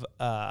of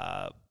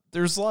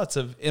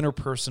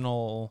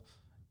interpersonal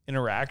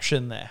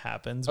interaction that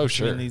happens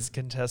between these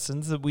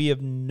contestants that we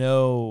have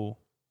no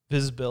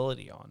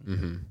visibility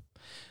on.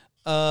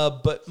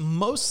 But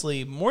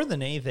mostly, more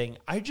than anything,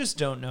 I just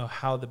don't know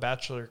how The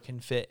Bachelor can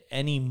fit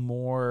any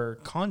more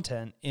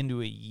content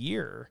into a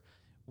year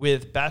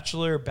with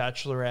Bachelor,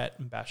 Bachelorette,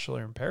 and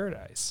Bachelor in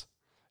Paradise.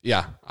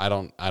 Yeah, I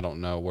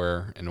don't know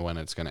where and when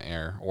it's going to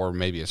air, or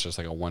maybe it's just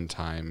like a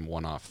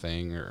one-off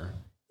thing, or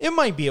it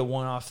might be a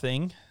one-off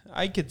thing.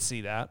 I could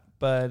see that,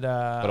 but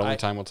only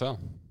time will tell.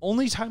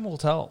 Only time will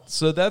tell.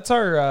 So that's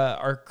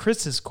our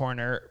Chris's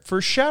corner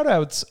for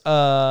shout-outs.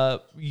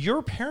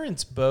 Your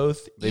parents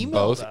both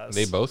emailed us.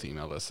 They both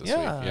emailed us this week.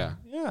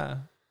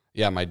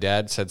 Yeah. My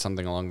dad said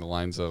something along the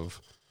lines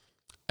of,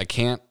 "I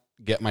can't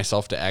get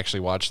myself to actually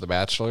watch The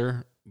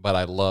Bachelor, but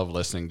I love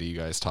listening to you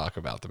guys talk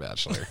about The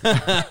Bachelor."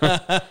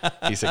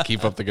 He said,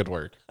 "Keep up the good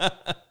work."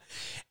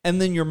 And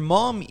then your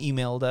mom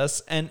emailed us,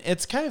 and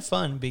it's kind of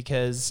fun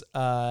because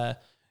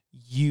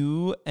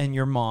you and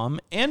your mom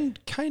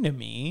and kind of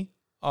me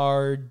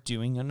are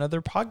doing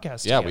another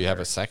podcast together. We have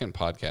a second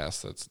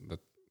podcast that's going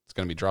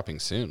to be dropping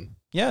soon.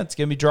 Yeah, it's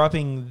going to be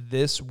dropping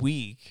this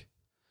week.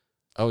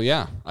 Oh,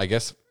 yeah. I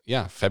guess,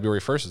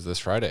 February 1st is this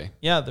Friday.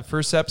 Yeah, the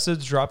first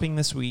episode's dropping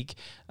this week.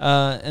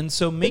 And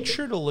so make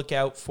sure to look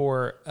out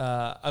for,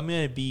 I'm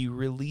going to be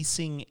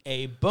releasing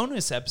a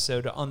bonus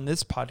episode on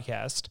this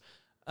podcast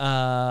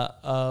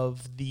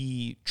of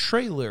the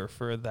trailer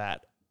for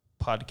that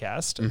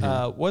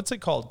podcast. What's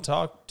it called?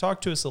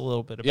 Talk to us a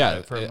little bit about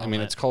it for a moment. I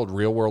mean, it's called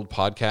Real World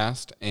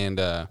Podcast.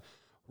 And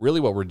really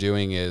what we're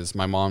doing is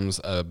my mom's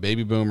a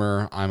baby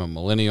boomer. I'm a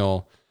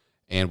millennial.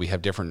 And we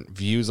have different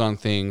views on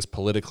things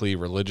politically,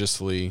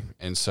 religiously.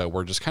 And so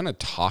we're just kind of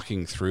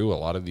talking through a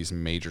lot of these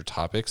major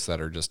topics that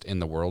are just in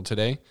the world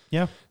today.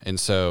 Yeah. And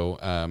so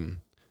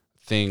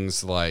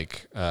things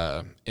like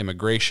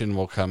immigration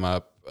will come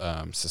up,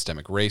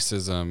 systemic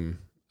racism,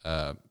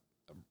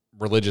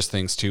 religious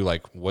things too,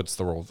 like what's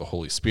the role of the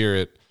Holy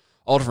Spirit,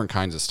 all different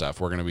kinds of stuff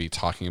we're going to be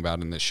talking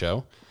about in this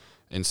show.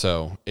 And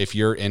so if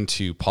you're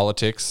into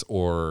politics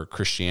or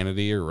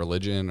Christianity or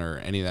religion or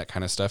any of that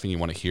kind of stuff, and you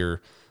want to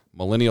hear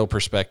millennial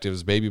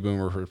perspectives, baby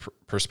boomer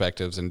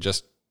perspectives, and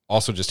just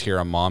hear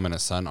a mom and a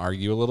son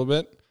argue a little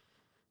bit,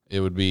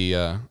 it would be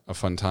a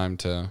fun time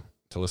to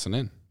listen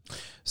in.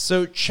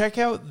 So check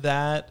out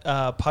that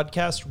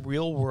podcast,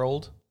 Real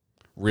World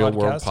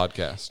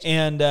Podcast.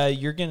 And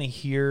you're going to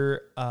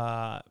hear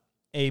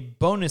a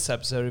bonus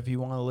episode if you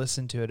want to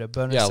listen to it. A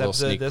bonus little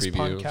episode of sneak this preview of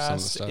some of the podcast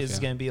stuff, is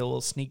yeah. going to be a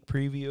little sneak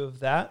preview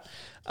of that.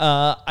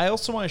 I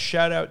also want to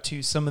shout out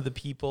to some of the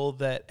people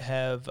that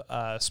have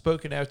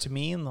spoken out to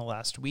me in the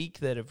last week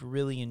that have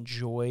really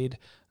enjoyed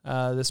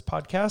this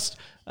podcast.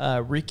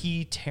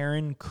 Ricky,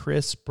 Taryn,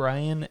 Chris,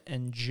 Brian,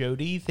 and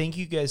Jody. Thank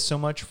you guys so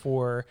much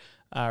for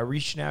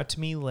reaching out to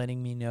me,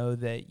 letting me know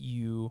that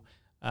you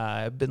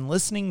have been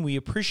listening. We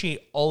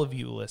appreciate all of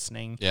you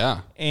listening.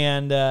 Yeah.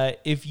 And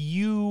if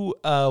you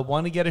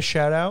want to get a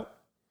shout out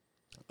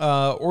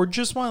or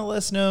just want to let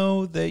us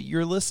know that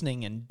you're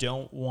listening and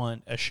don't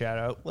want a shout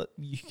out,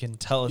 you can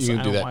tell us You can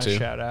I do don't that want too. a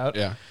shout out.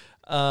 Yeah.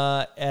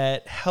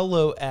 At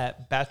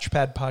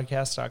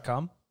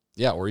hello@batchpadpodcast.com.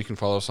 Yeah, or you can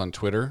follow us on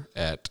Twitter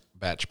at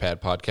Batchpad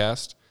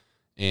Podcast,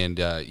 and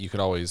you could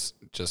always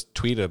just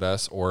tweet at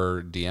us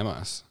or DM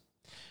us.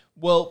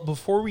 Well,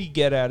 before we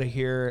get out of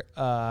here,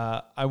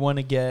 I want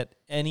to get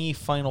any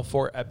Final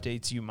Four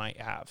updates you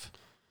might have.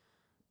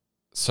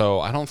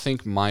 So I don't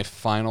think my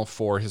Final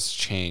Four has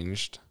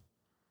changed.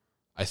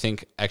 I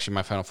think actually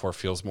my Final Four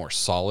feels more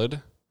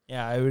solid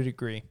Yeah, I would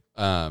agree.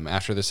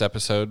 after this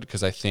episode,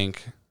 because I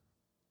think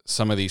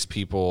some of these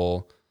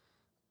people,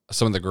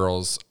 some of the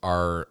girls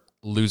are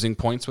losing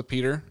points with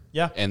Peter.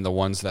 Yeah. And the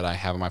ones that I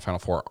have in my Final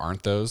Four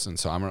aren't those. And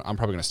so I'm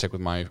probably going to stick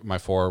with my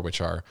four,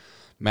 which are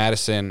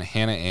Madison,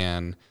 Hannah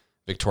Ann,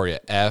 Victoria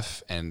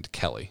F, and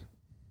Kelly.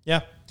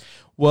 Yeah.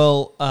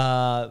 Well,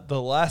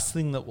 the last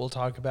thing that we'll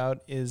talk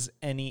about is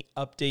any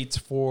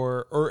updates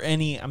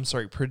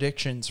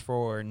predictions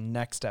for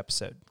next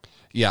episode.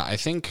 Yeah, I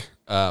think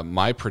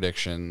my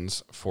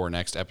predictions for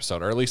next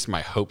episode, or at least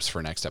my hopes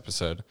for next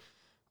episode,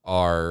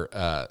 are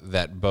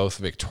that both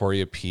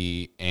Victoria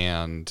P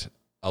and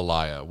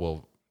Alaya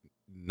will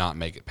not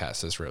make it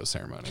past this rose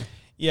ceremony.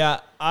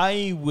 Yeah,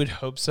 I would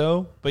hope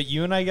so. But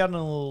you and I got in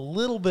a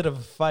little bit of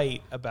a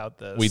fight about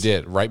this. We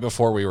did, right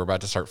before we were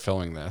about to start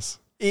filming this.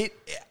 It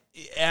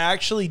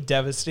actually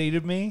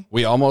devastated me.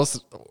 We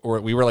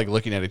were like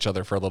looking at each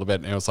other for a little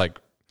bit, and it was like,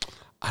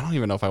 I don't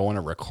even know if I want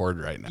to record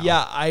right now.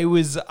 Yeah, I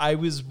was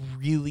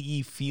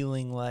really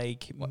feeling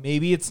like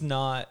maybe it's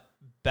not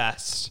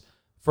best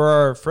for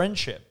our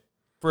friendship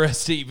for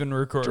us to even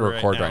record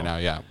right now.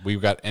 Yeah,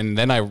 and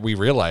then we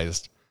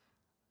realized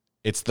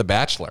it's The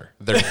Bachelor.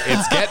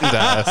 It's getting to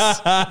us.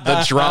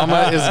 The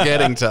drama is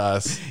getting to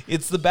us.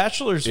 It's The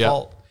Bachelor's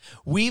fault.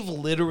 We've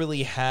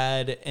literally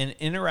had an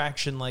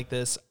interaction like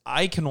this.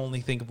 I can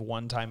only think of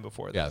one time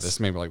before this. Yeah, this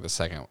may be like the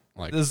second.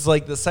 This is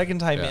like the second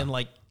time in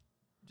like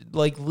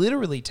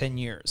literally 10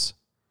 years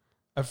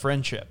of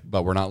friendship.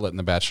 But we're not letting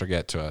The Bachelor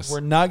get to us.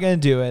 We're not going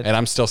to do it. And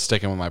I'm still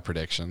sticking with my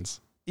predictions.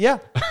 Yeah.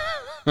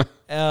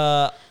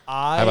 How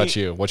about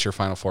you? What's your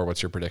Final Four?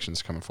 What's your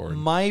predictions coming forward?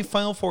 My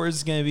Final Four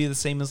is going to be the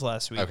same as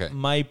last week. Okay.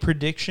 My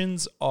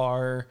predictions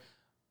are,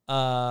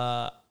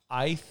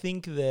 I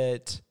think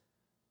that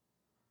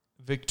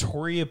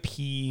Victoria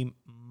P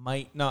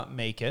might not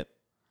make it.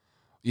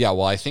 Yeah,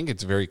 well, I think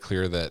it's very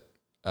clear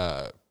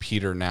that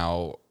Peter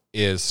now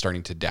is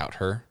starting to doubt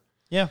her.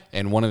 Yeah.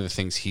 And one of the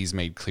things he's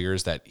made clear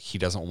is that he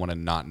doesn't want to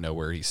not know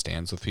where he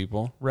stands with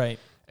people. Right.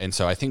 And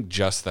so I think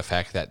just the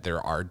fact that there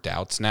are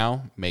doubts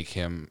now make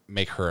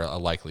her a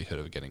likelihood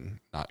of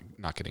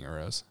not getting a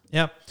rose.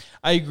 Yeah,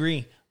 I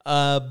agree.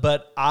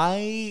 But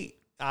I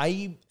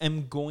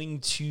am going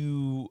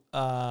to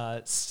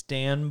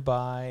stand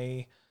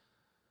by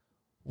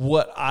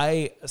what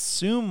I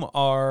assume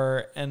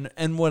are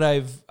and what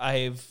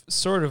I've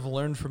sort of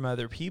learned from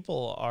other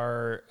people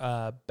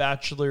are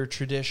Bachelor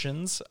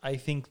traditions. I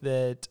think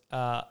that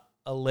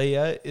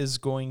Alaya is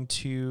going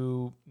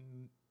to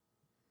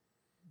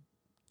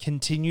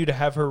continue to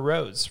have her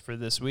rose for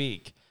this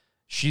week.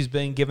 She's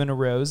been given a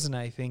rose, and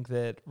I think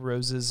that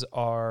roses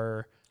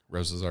are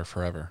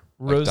forever.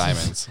 Roses, like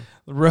diamonds.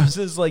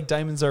 Roses like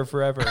diamonds are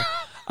forever.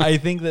 I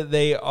think that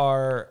they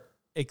are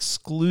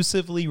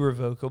exclusively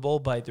revocable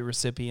by the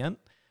recipient.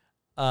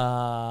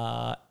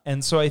 And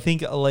so I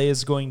think Alaya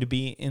is going to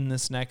be in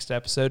this next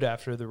episode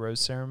after the rose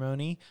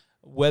ceremony,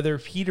 whether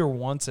Peter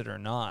wants it or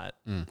not.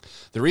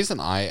 The reason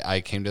I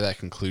came to that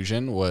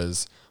conclusion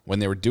was when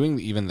they were doing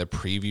even the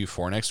preview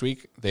for next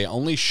week, they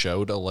only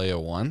showed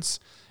Alaya once,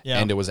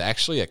 and it was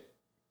actually a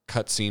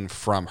cutscene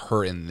from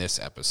her in this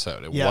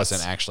episode. It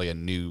wasn't actually a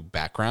new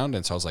background,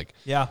 and so I was like,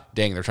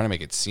 dang, they're trying to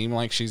make it seem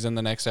like she's in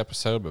the next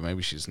episode, but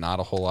maybe she's not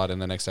a whole lot in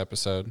the next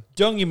episode.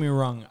 Don't get me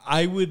wrong.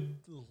 I would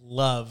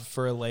love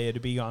for Alaya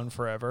to be gone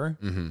forever.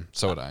 Mm-hmm.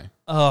 So would I.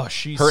 Oh,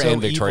 she's her so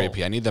and Victoria evil.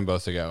 P. I need them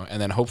both to go,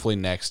 and then hopefully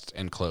next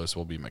and close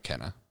will be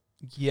McKenna.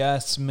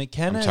 Yes,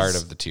 McKenna. I'm tired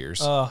of the tears.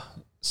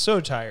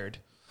 So tired.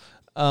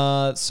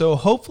 So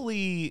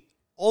hopefully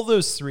all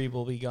those three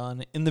will be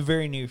gone in the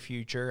very near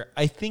future.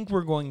 I think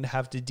we're going to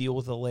have to deal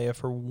with Alaya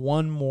for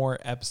one more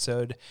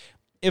episode,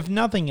 if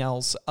nothing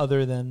else,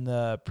 other than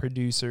the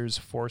producers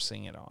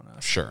forcing it on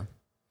us. Sure.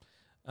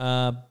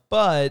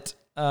 But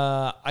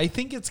I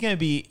think it's going to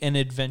be an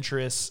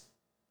adventurous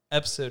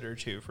episode or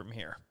two from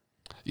here.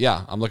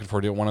 Yeah, I'm looking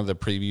forward to it. One of the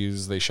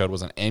previews they showed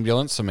was an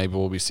ambulance, so maybe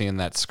we'll be seeing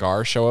that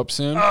Scar show up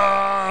soon.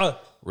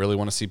 Really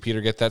want to see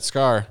Peter get that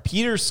scar.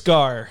 Peter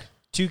Scar,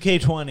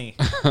 2K20.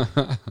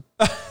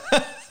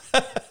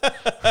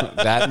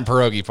 That and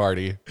Pierogi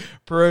Party.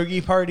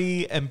 Pierogi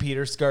Party and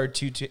Peter Scar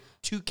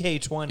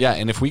 2K20. Yeah,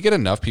 and if we get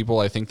enough people,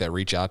 I think, that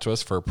reach out to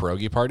us for a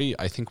Pierogi Party,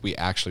 I think we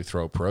actually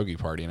throw a Pierogi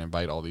Party and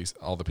invite all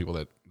the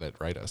people that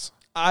write us.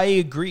 I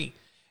agree.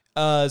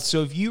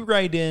 So if you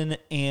write in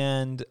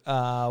and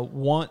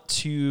want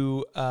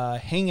to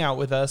hang out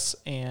with us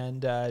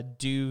and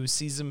do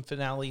season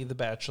finale of The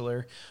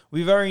Bachelor,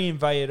 we've already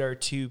invited our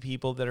 2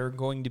 people that are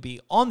going to be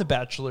on The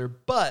Bachelor,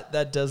 but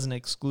that doesn't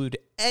exclude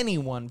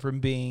anyone from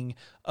being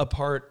a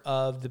part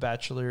of The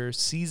Bachelor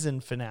season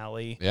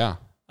finale. Yeah.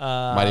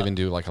 Might even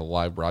do like a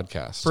live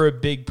broadcast. For a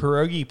big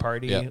pierogi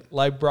party,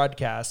 live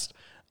broadcast.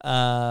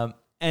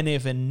 And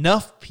if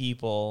enough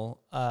people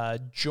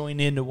join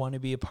in to want to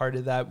be a part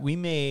of that, we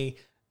may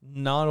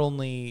not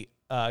only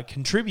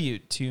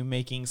contribute to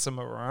making some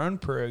of our own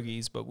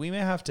pierogies, but we may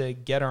have to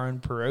get our own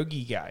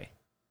pierogi guy.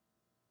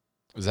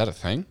 Is that a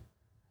thing?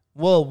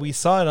 Well, we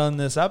saw it on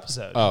this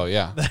episode. Oh,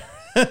 yeah.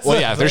 Well,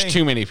 yeah, there's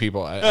too many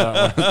people. I don't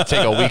want to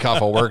take a week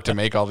off of work to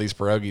make all these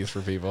pierogies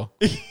for people.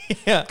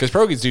 Yeah. Because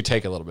pierogies do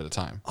take a little bit of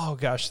time. Oh,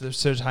 gosh, they're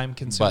so time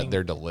consuming. But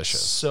they're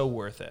delicious. So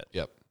worth it.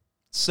 Yep.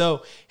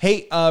 So,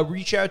 hey,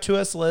 reach out to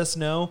us. Let us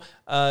know.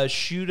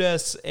 Shoot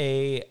us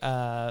a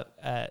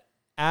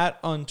at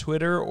on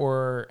Twitter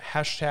or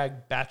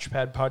hashtag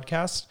Batchpad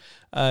Podcast.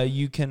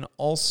 You can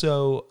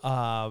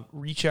also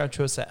reach out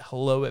to us at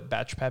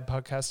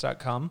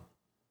hello@batchpadpodcast.com.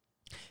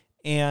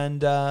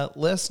 And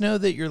let us know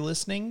that you're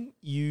listening.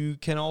 You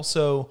can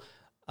also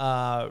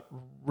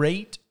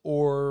rate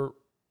or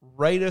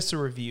write us a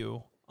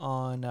review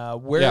on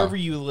wherever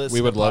you listen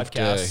to podcasts. We would love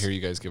to hear you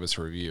guys give us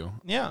a review.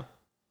 Yeah.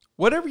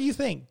 Whatever you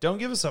think. Don't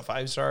give us a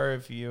 5-star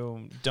if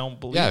you don't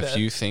believe it. Yeah, if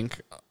you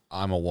think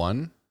I'm a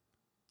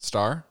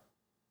 1-star,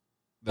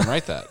 then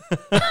write that.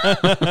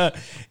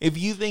 If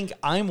you think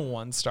I'm a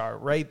 1-star,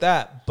 write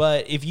that.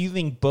 But if you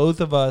think both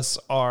of us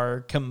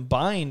are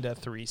combined a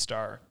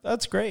 3-star,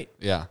 that's great.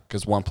 Yeah,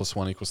 because 1 +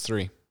 1 =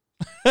 3.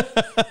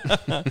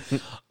 All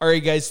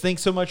right, guys.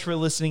 Thanks so much for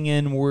listening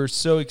in. We're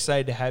so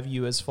excited to have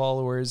you as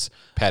followers.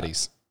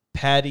 Patties.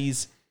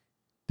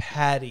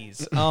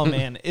 Oh,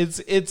 man.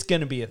 It's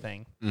going to be a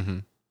thing. Mm-hmm.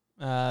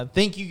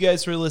 Thank you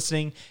guys for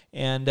listening,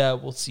 and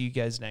we'll see you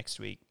guys next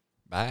week.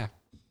 Bye.